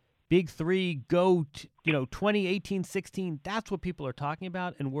whole big three go, 2018, 16, that's what people are talking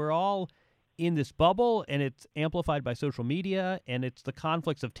about, and we're all in this bubble, and it's amplified by social media, and it's the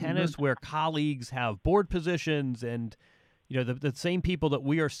conflicts of tennis where colleagues have board positions, and you know, the same people that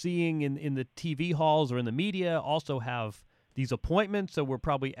we are seeing in the TV halls or in the media also have these appointments, so we're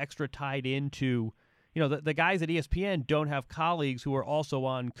probably extra tied into, you know, the guys at ESPN don't have colleagues who are also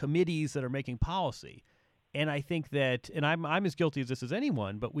on committees that are making policy. And I think that, and I'm as guilty as this as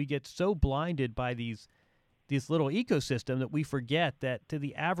anyone, but we get so blinded by this little ecosystem that we forget that to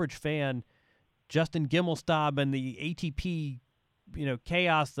the average fan, Justin Gimelstob and the ATP, you know,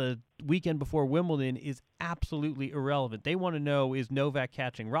 chaos the weekend before Wimbledon is absolutely irrelevant. They want to know, is Novak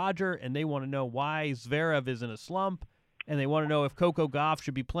catching Roger? And they want to know why Zverev is in a slump. And they want to know if Coco Gauff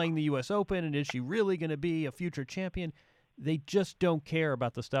should be playing the U.S. Open, and is she really going to be a future champion? They just don't care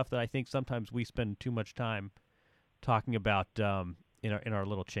about the stuff that I think sometimes we spend too much time talking about in our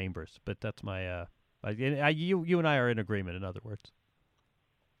little chambers. But that's my you and I are in agreement, in other words.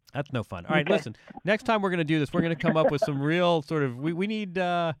 That's no fun. All right, listen. Next time we're going to do this, we're going to come up with some real sort of we need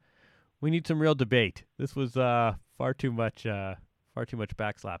some real debate. This was far too much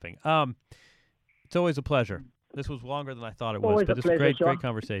backslapping. It's always a pleasure. This was longer than I thought it was, always but this is great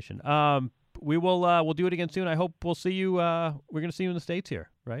conversation. We'll do it again soon. I hope we'll see you. We're going to see you in the States here,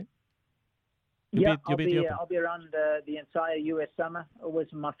 right? I'll be around the entire U.S. summer. Always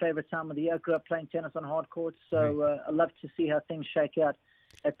my favorite time of the year. I grew up playing tennis on hard courts, so I love to see how things shake out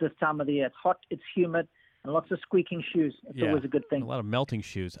at this time of the year. It's hot, it's humid, and lots of squeaking shoes. It's always a good thing. A lot of melting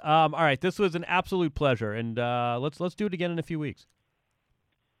shoes. All right, this was an absolute pleasure, and let's do it again in a few weeks.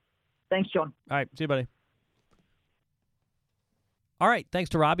 Thanks, John. All right, see you, buddy. All right, thanks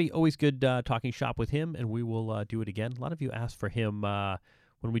to Robbie. Always good talking shop with him, and we will do it again. A lot of you ask for him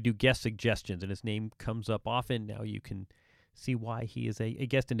when we do guest suggestions, and his name comes up often. Now you can see why he is a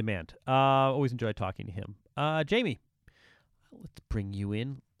guest in demand. Always enjoy talking to him. Jamie, let's bring you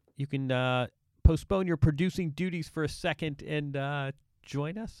in. You can postpone your producing duties for a second and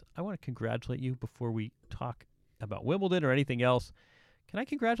join us. I want to congratulate you before we talk about Wimbledon or anything else. Can I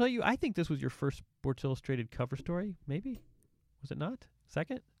congratulate you? I think this was your first Sports Illustrated cover story, maybe? Was it not?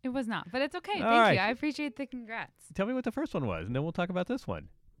 Second? It was not, but it's okay. All Thank right. you. I appreciate the congrats. Tell me what the first one was, and then we'll talk about this one.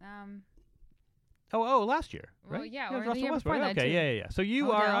 Last year, right? Well, yeah, it was or the Russell year Westbrook. before that, Okay, too. yeah. So you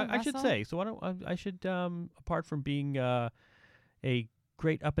Odell, are, I should Russell? say, I should, apart from being a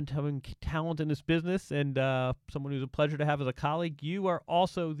great up-and-coming talent in this business and someone who's a pleasure to have as a colleague, you are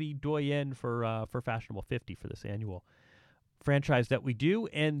also the doyen for Fashionable 50 for this annual franchise that we do.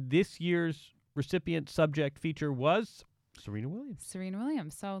 And this year's recipient subject feature was Serena Williams. Serena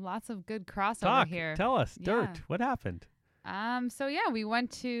Williams. So lots of good crossover Talk, here. tell us, Yeah. Dirt, what happened? We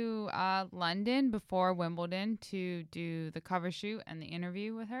went to London before Wimbledon to do the cover shoot and the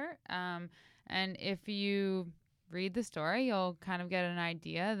interview with her. And if you read the story, you'll kind of get an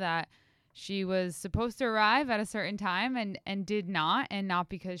idea that she was supposed to arrive at a certain time and did not, and not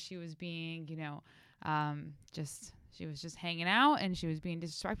because she was being, she was just hanging out and she was being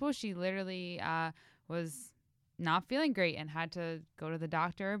disrespectful. She literally was not feeling great and had to go to the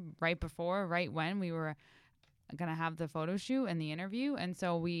doctor right when we were going to have the photo shoot and the interview. And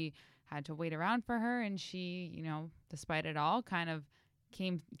so we had to wait around for her, and she, despite it all, kind of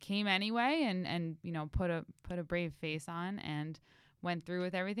came anyway and put a brave face on and went through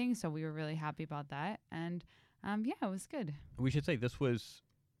with everything. So we were really happy about that. And it was good. We should say this was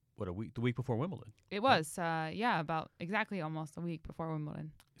the week before Wimbledon. It was, about exactly almost a week before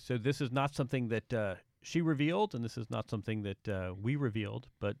Wimbledon. So this is not something that she revealed, and this is not something that we revealed,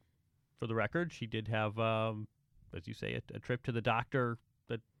 but for the record, she did have, as you say, a trip to the doctor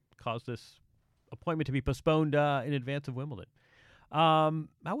that caused this appointment to be postponed in advance of Wimbledon. How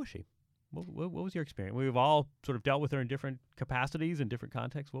was she? What was your experience? We've all sort of dealt with her in different capacities and different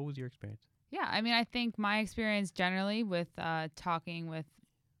contexts. What was your experience? Yeah, I mean, I think my experience generally with talking with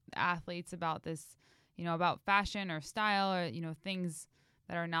athletes about this, about fashion or style or, things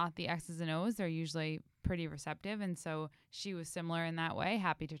that are not the X's and O's, they're usually pretty receptive. And so she was similar in that way,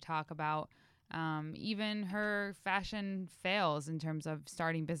 happy to talk about even her fashion fails in terms of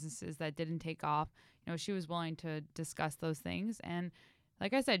starting businesses that didn't take off. She was willing to discuss those things. And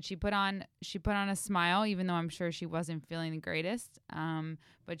like I said, she put on a smile, even though I'm sure she wasn't feeling the greatest.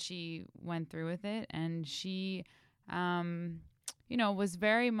 But she went through with it, and she, was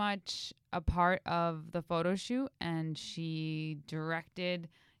very much a part of the photo shoot, and she directed,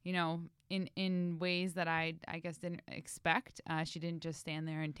 in ways that I guess didn't expect. She didn't just stand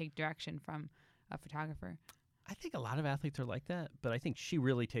there and take direction from a photographer. I think a lot of athletes are like that, but I think she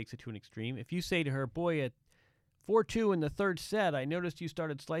really takes it to an extreme. If you say to her, boy, at 4-2 in the third set, I noticed you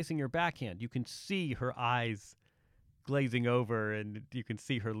started slicing your backhand, you can see her eyes glazing over and you can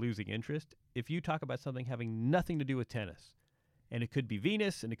see her losing interest. If you talk about something having nothing to do with tennis, and it could be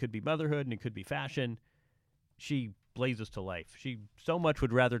Venus, and it could be motherhood, and it could be fashion, she blazes to life. She so much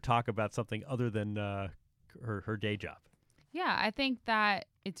would rather talk about something other than her day job. Yeah, I think that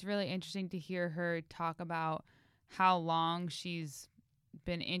it's really interesting to hear her talk about how long she's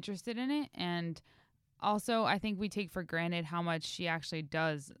been interested in it. And also, I think we take for granted how much she actually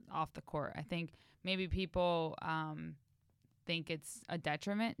does off the court. I think maybe people think it's a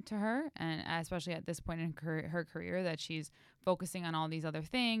detriment to her, and especially at this point in her career, that she's focusing on all these other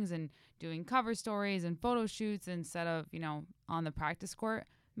things and doing cover stories and photo shoots instead of, on the practice court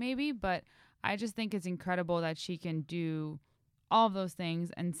maybe. But I just think it's incredible that she can do all of those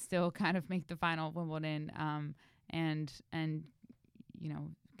things and still kind of make the final of Wimbledon and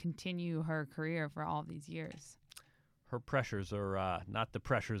continue her career for all of these years. Her pressures are not the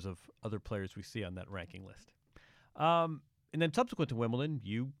pressures of other players we see on that ranking list. And then subsequent to Wimbledon,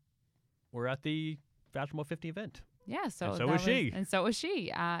 you were at the Fashionable 50 event. Yeah, so was she. And so was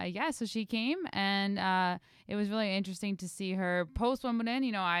she. So she came, and it was really interesting to see her post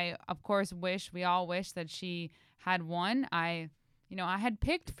Wimbledon. I, of course, we all wish that she had won. I had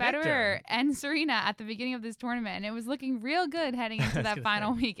picked Federer and Serena at the beginning of this tournament, and it was looking real good heading into that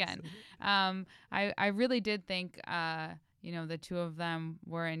final weekend. I really did think, the two of them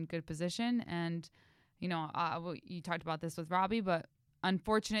were in good position. And, you talked about this with Robbie, but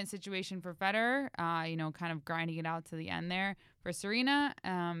unfortunate situation for Federer, kind of grinding it out to the end there. For Serena,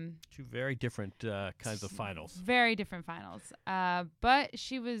 two very different kinds of finals. Very different finals. But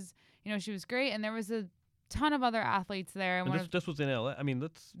she was great, and there was a ton of other athletes there. And this was in LA. I mean,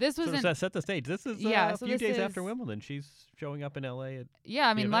 this was set the stage. This is a few days after Wimbledon. She's showing up in LA.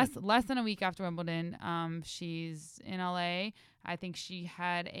 Less than a week after Wimbledon. She's in LA. I think she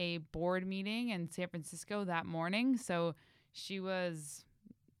had a board meeting in San Francisco that morning, so she was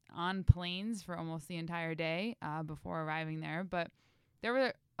on planes for almost the entire day before arriving there. But there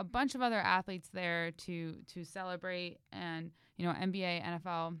were a bunch of other athletes there to celebrate, and NBA,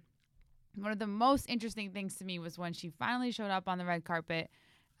 NFL. One of the most interesting things to me was when she finally showed up on the red carpet.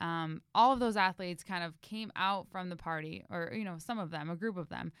 All of those athletes kind of came out from the party, or some of them, a group of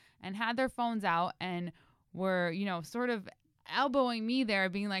them, and had their phones out and were sort of elbowing me there,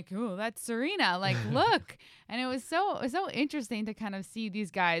 being like, "Oh, that's Serena! Like, look!" And it was so interesting to kind of see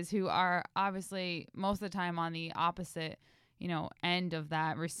these guys who are obviously most of the time on the opposite, end of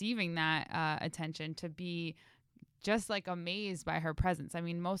that, receiving that attention, to be just like amazed by her presence. I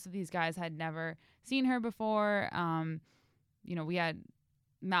mean, most of these guys had never seen her before. We had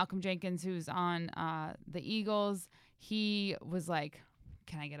Malcolm Jenkins, who's on the Eagles. He was like,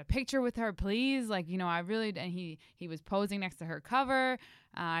 "Can I get a picture with her, please?" Like, I really, and he was posing next to her cover.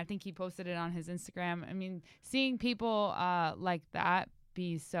 I think he posted it on his Instagram. I mean, seeing people like that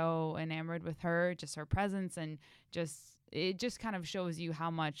be so enamored with her, just her presence, and it just kind of shows you how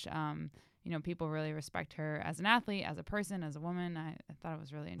much, people really respect her as an athlete, as a person, as a woman. I thought it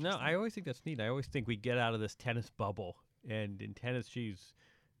was really interesting. No, I always think that's neat. I always think we get out of this tennis bubble, and in tennis, she's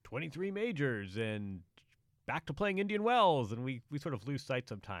 23 majors and back to playing Indian Wells, and we sort of lose sight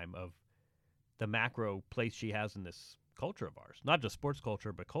sometime of the macro place she has in this culture of ours. Not just sports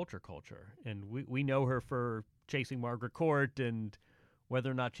culture, but culture. And we know her for chasing Margaret Court and whether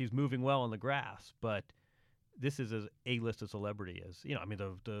or not she's moving well on the grass. But this is as A-list a celebrity as,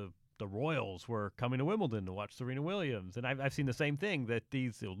 the Royals were coming to Wimbledon to watch Serena Williams. And I've seen the same thing, that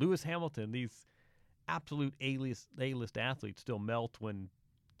these Lewis Hamilton, these absolute A-list athletes still melt when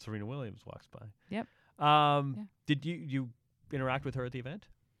Serena Williams walks by. Yep. Did you interact with her at the event?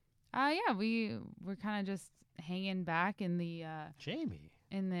 Yeah, we were kind of just hanging back in the Jamie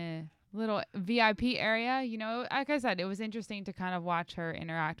in the little VIP area. Like I said, it was interesting to kind of watch her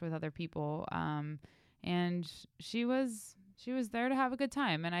interact with other people. And she was there to have a good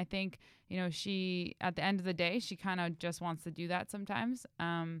time. And I think, she, at the end of the day, she kind of just wants to do that sometimes.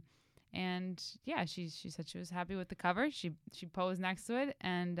 And yeah, she said she was happy with the cover. She posed next to it,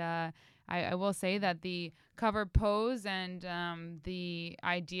 and I will say that the cover pose and the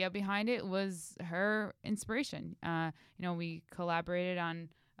idea behind it was her inspiration. We collaborated on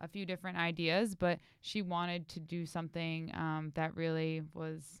a few different ideas, but she wanted to do something that really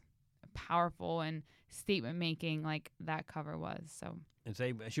was powerful and statement making, like that cover was. So. And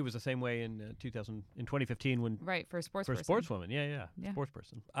she was the same way in 2015 when for a sports sportswoman, yeah, sports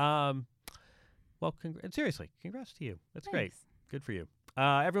person. Well, seriously, congrats to you. That's great. Good for you.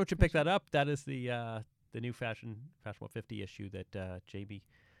 Everyone should pick that up. That is the new Fashionable 50 issue that Jamie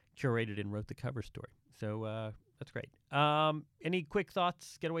curated and wrote the cover story. So that's great. Any quick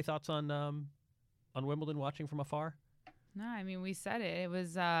thoughts, getaway thoughts on Wimbledon watching from afar? No, I mean, we said it. It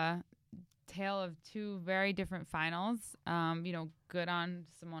was tale of two very different finals. Good on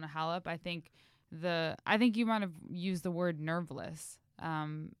Simona Halep. I think you might have used the word nerveless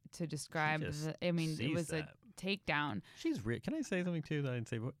to describe. It was a takedown. She's can I say something too that I didn't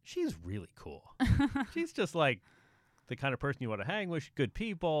say? She's really cool. She's just like the kind of person you want to hang with. Good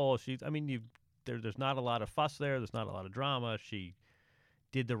people. There's not a lot of fuss there. There's not a lot of drama. She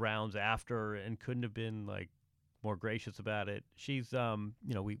did the rounds after and couldn't have been like more gracious about it. She's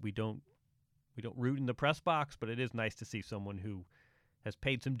we don't root in the press box, but it is nice to see someone who has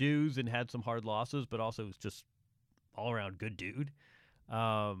paid some dues and had some hard losses, but also is just all around good dude.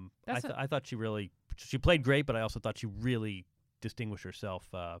 I thought she played great, but I also thought she really distinguished herself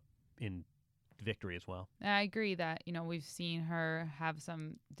in victory as well. I agree that we've seen her have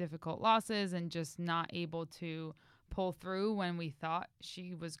some difficult losses and just not able to pull through when we thought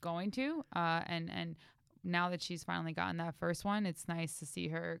she was going to, and now that she's finally gotten that first one, it's nice to see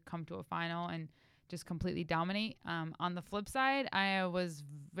her come to a final and just completely dominate. On the flip side, I was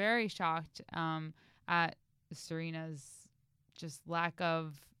very shocked at Serena's just lack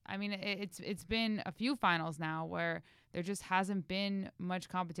of. I mean, it's been a few finals now where there just hasn't been much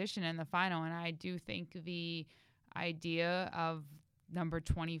competition in the final, and I do think the idea of number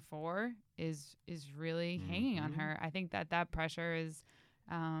 24 is really hanging on her. I think that pressure is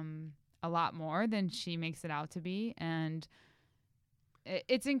a lot more than she makes it out to be, and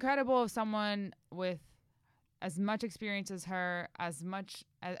it's incredible if someone with as much experience as her, as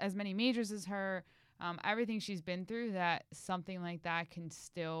many majors as her, everything she's been through, that something like that can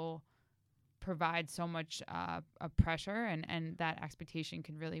still provide so much pressure and that expectation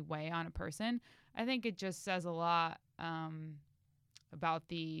can really weigh on a person. I think it just says a lot about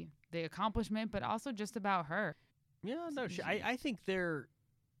the accomplishment, but also just about her. Yeah, no, I think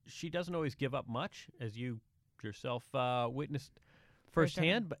she doesn't always give up much, as you yourself witnessed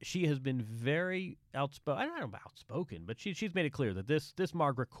firsthand, but she has been very outspoken. I don't know about outspoken, but she's made it clear that this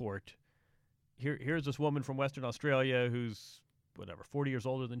Margaret Court, here's this woman from Western Australia who's 40 years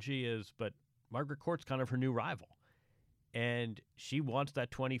older than she is, but Margaret Court's kind of her new rival. And she wants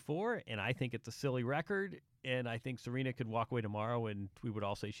that 24, and I think it's a silly record, and I think Serena could walk away tomorrow and we would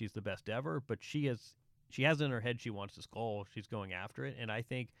all say she's the best ever, but she has in her head she wants this goal. She's going after it, and I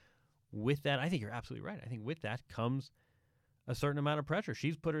think with that, I think you're absolutely right. I think with that comes a certain amount of pressure.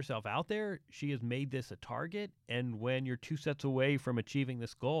 She's put herself out there. She has made this a target, and when you're 2 sets away from achieving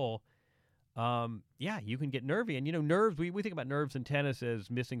this goal, you can get nervy. And, nerves, we think about nerves in tennis as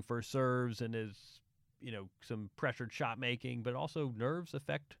missing first serves and as, some pressured shot making, but also nerves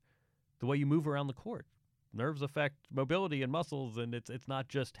affect the way you move around the court. Nerves affect mobility and muscles, and it's not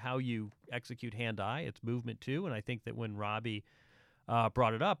just how you execute hand-eye, it's movement too. And I think that when Robbie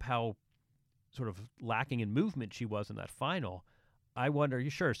brought it up, how sort of lacking in movement she was in that final, I wonder,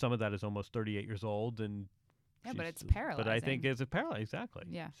 sure, some of that is almost 38 years old, and but it's paralyzing. But I think it's paralyzing, exactly.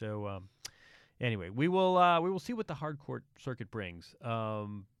 Yeah. So anyway, we will see what the hard court circuit brings.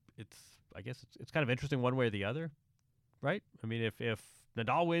 I guess it's kind of interesting one way or the other, right? I mean, if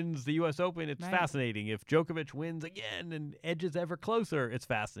Nadal wins the U.S. Open, it's fascinating. If Djokovic wins again and edges ever closer, it's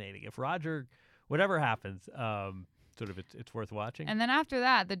fascinating. If Roger, whatever happens, it's worth watching. And then after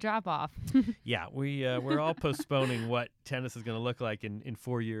that, the drop-off. Yeah, we're all postponing what tennis is going to look like in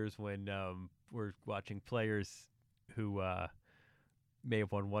 4 years when we're watching players who may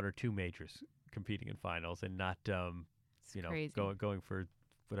have won 1 or 2 majors competing in finals and not going for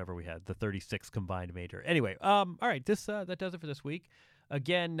whatever we had, the 36th combined major. Anyway, all right, that does it for this week.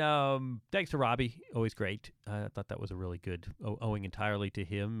 Again, thanks to Robbie. Always great. I thought that was a really good, owing entirely to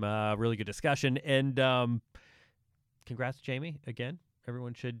him, really good discussion. And congrats, Jamie, again.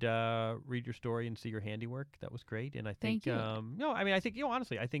 Everyone should read your story and see your handiwork. That was great. And I think, Thank you.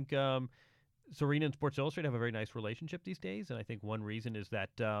 Honestly, I think Serena and Sports Illustrated have a very nice relationship these days. And I think one reason is that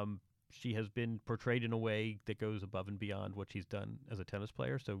she has been portrayed in a way that goes above and beyond what she's done as a tennis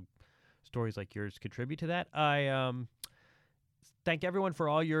player. So stories like yours contribute to that. I thank everyone for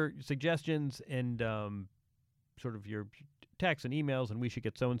all your suggestions and sort of your texts and emails, and we should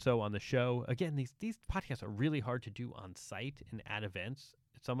get so-and-so on the show. Again, these podcasts are really hard to do on site and at events.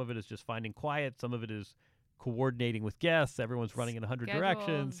 Some of it is just finding quiet. Some of it is coordinating with guests. Everyone's running in 100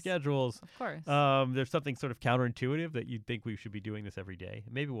 directions, schedules. Of course. There's something sort of counterintuitive that you'd think we should be doing this every day.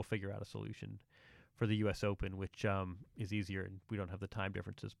 Maybe we'll figure out a solution for the U.S. Open, which is easier and we don't have the time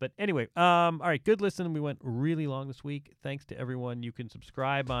differences. But anyway, all right, good listen. We went really long this week. Thanks to everyone. You can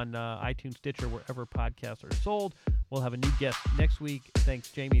subscribe on iTunes, Stitcher, wherever podcasts are sold. We'll have a new guest next week. Thanks,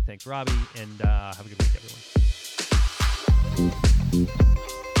 Jamie. Thanks, Robbie. And have a good week, everyone.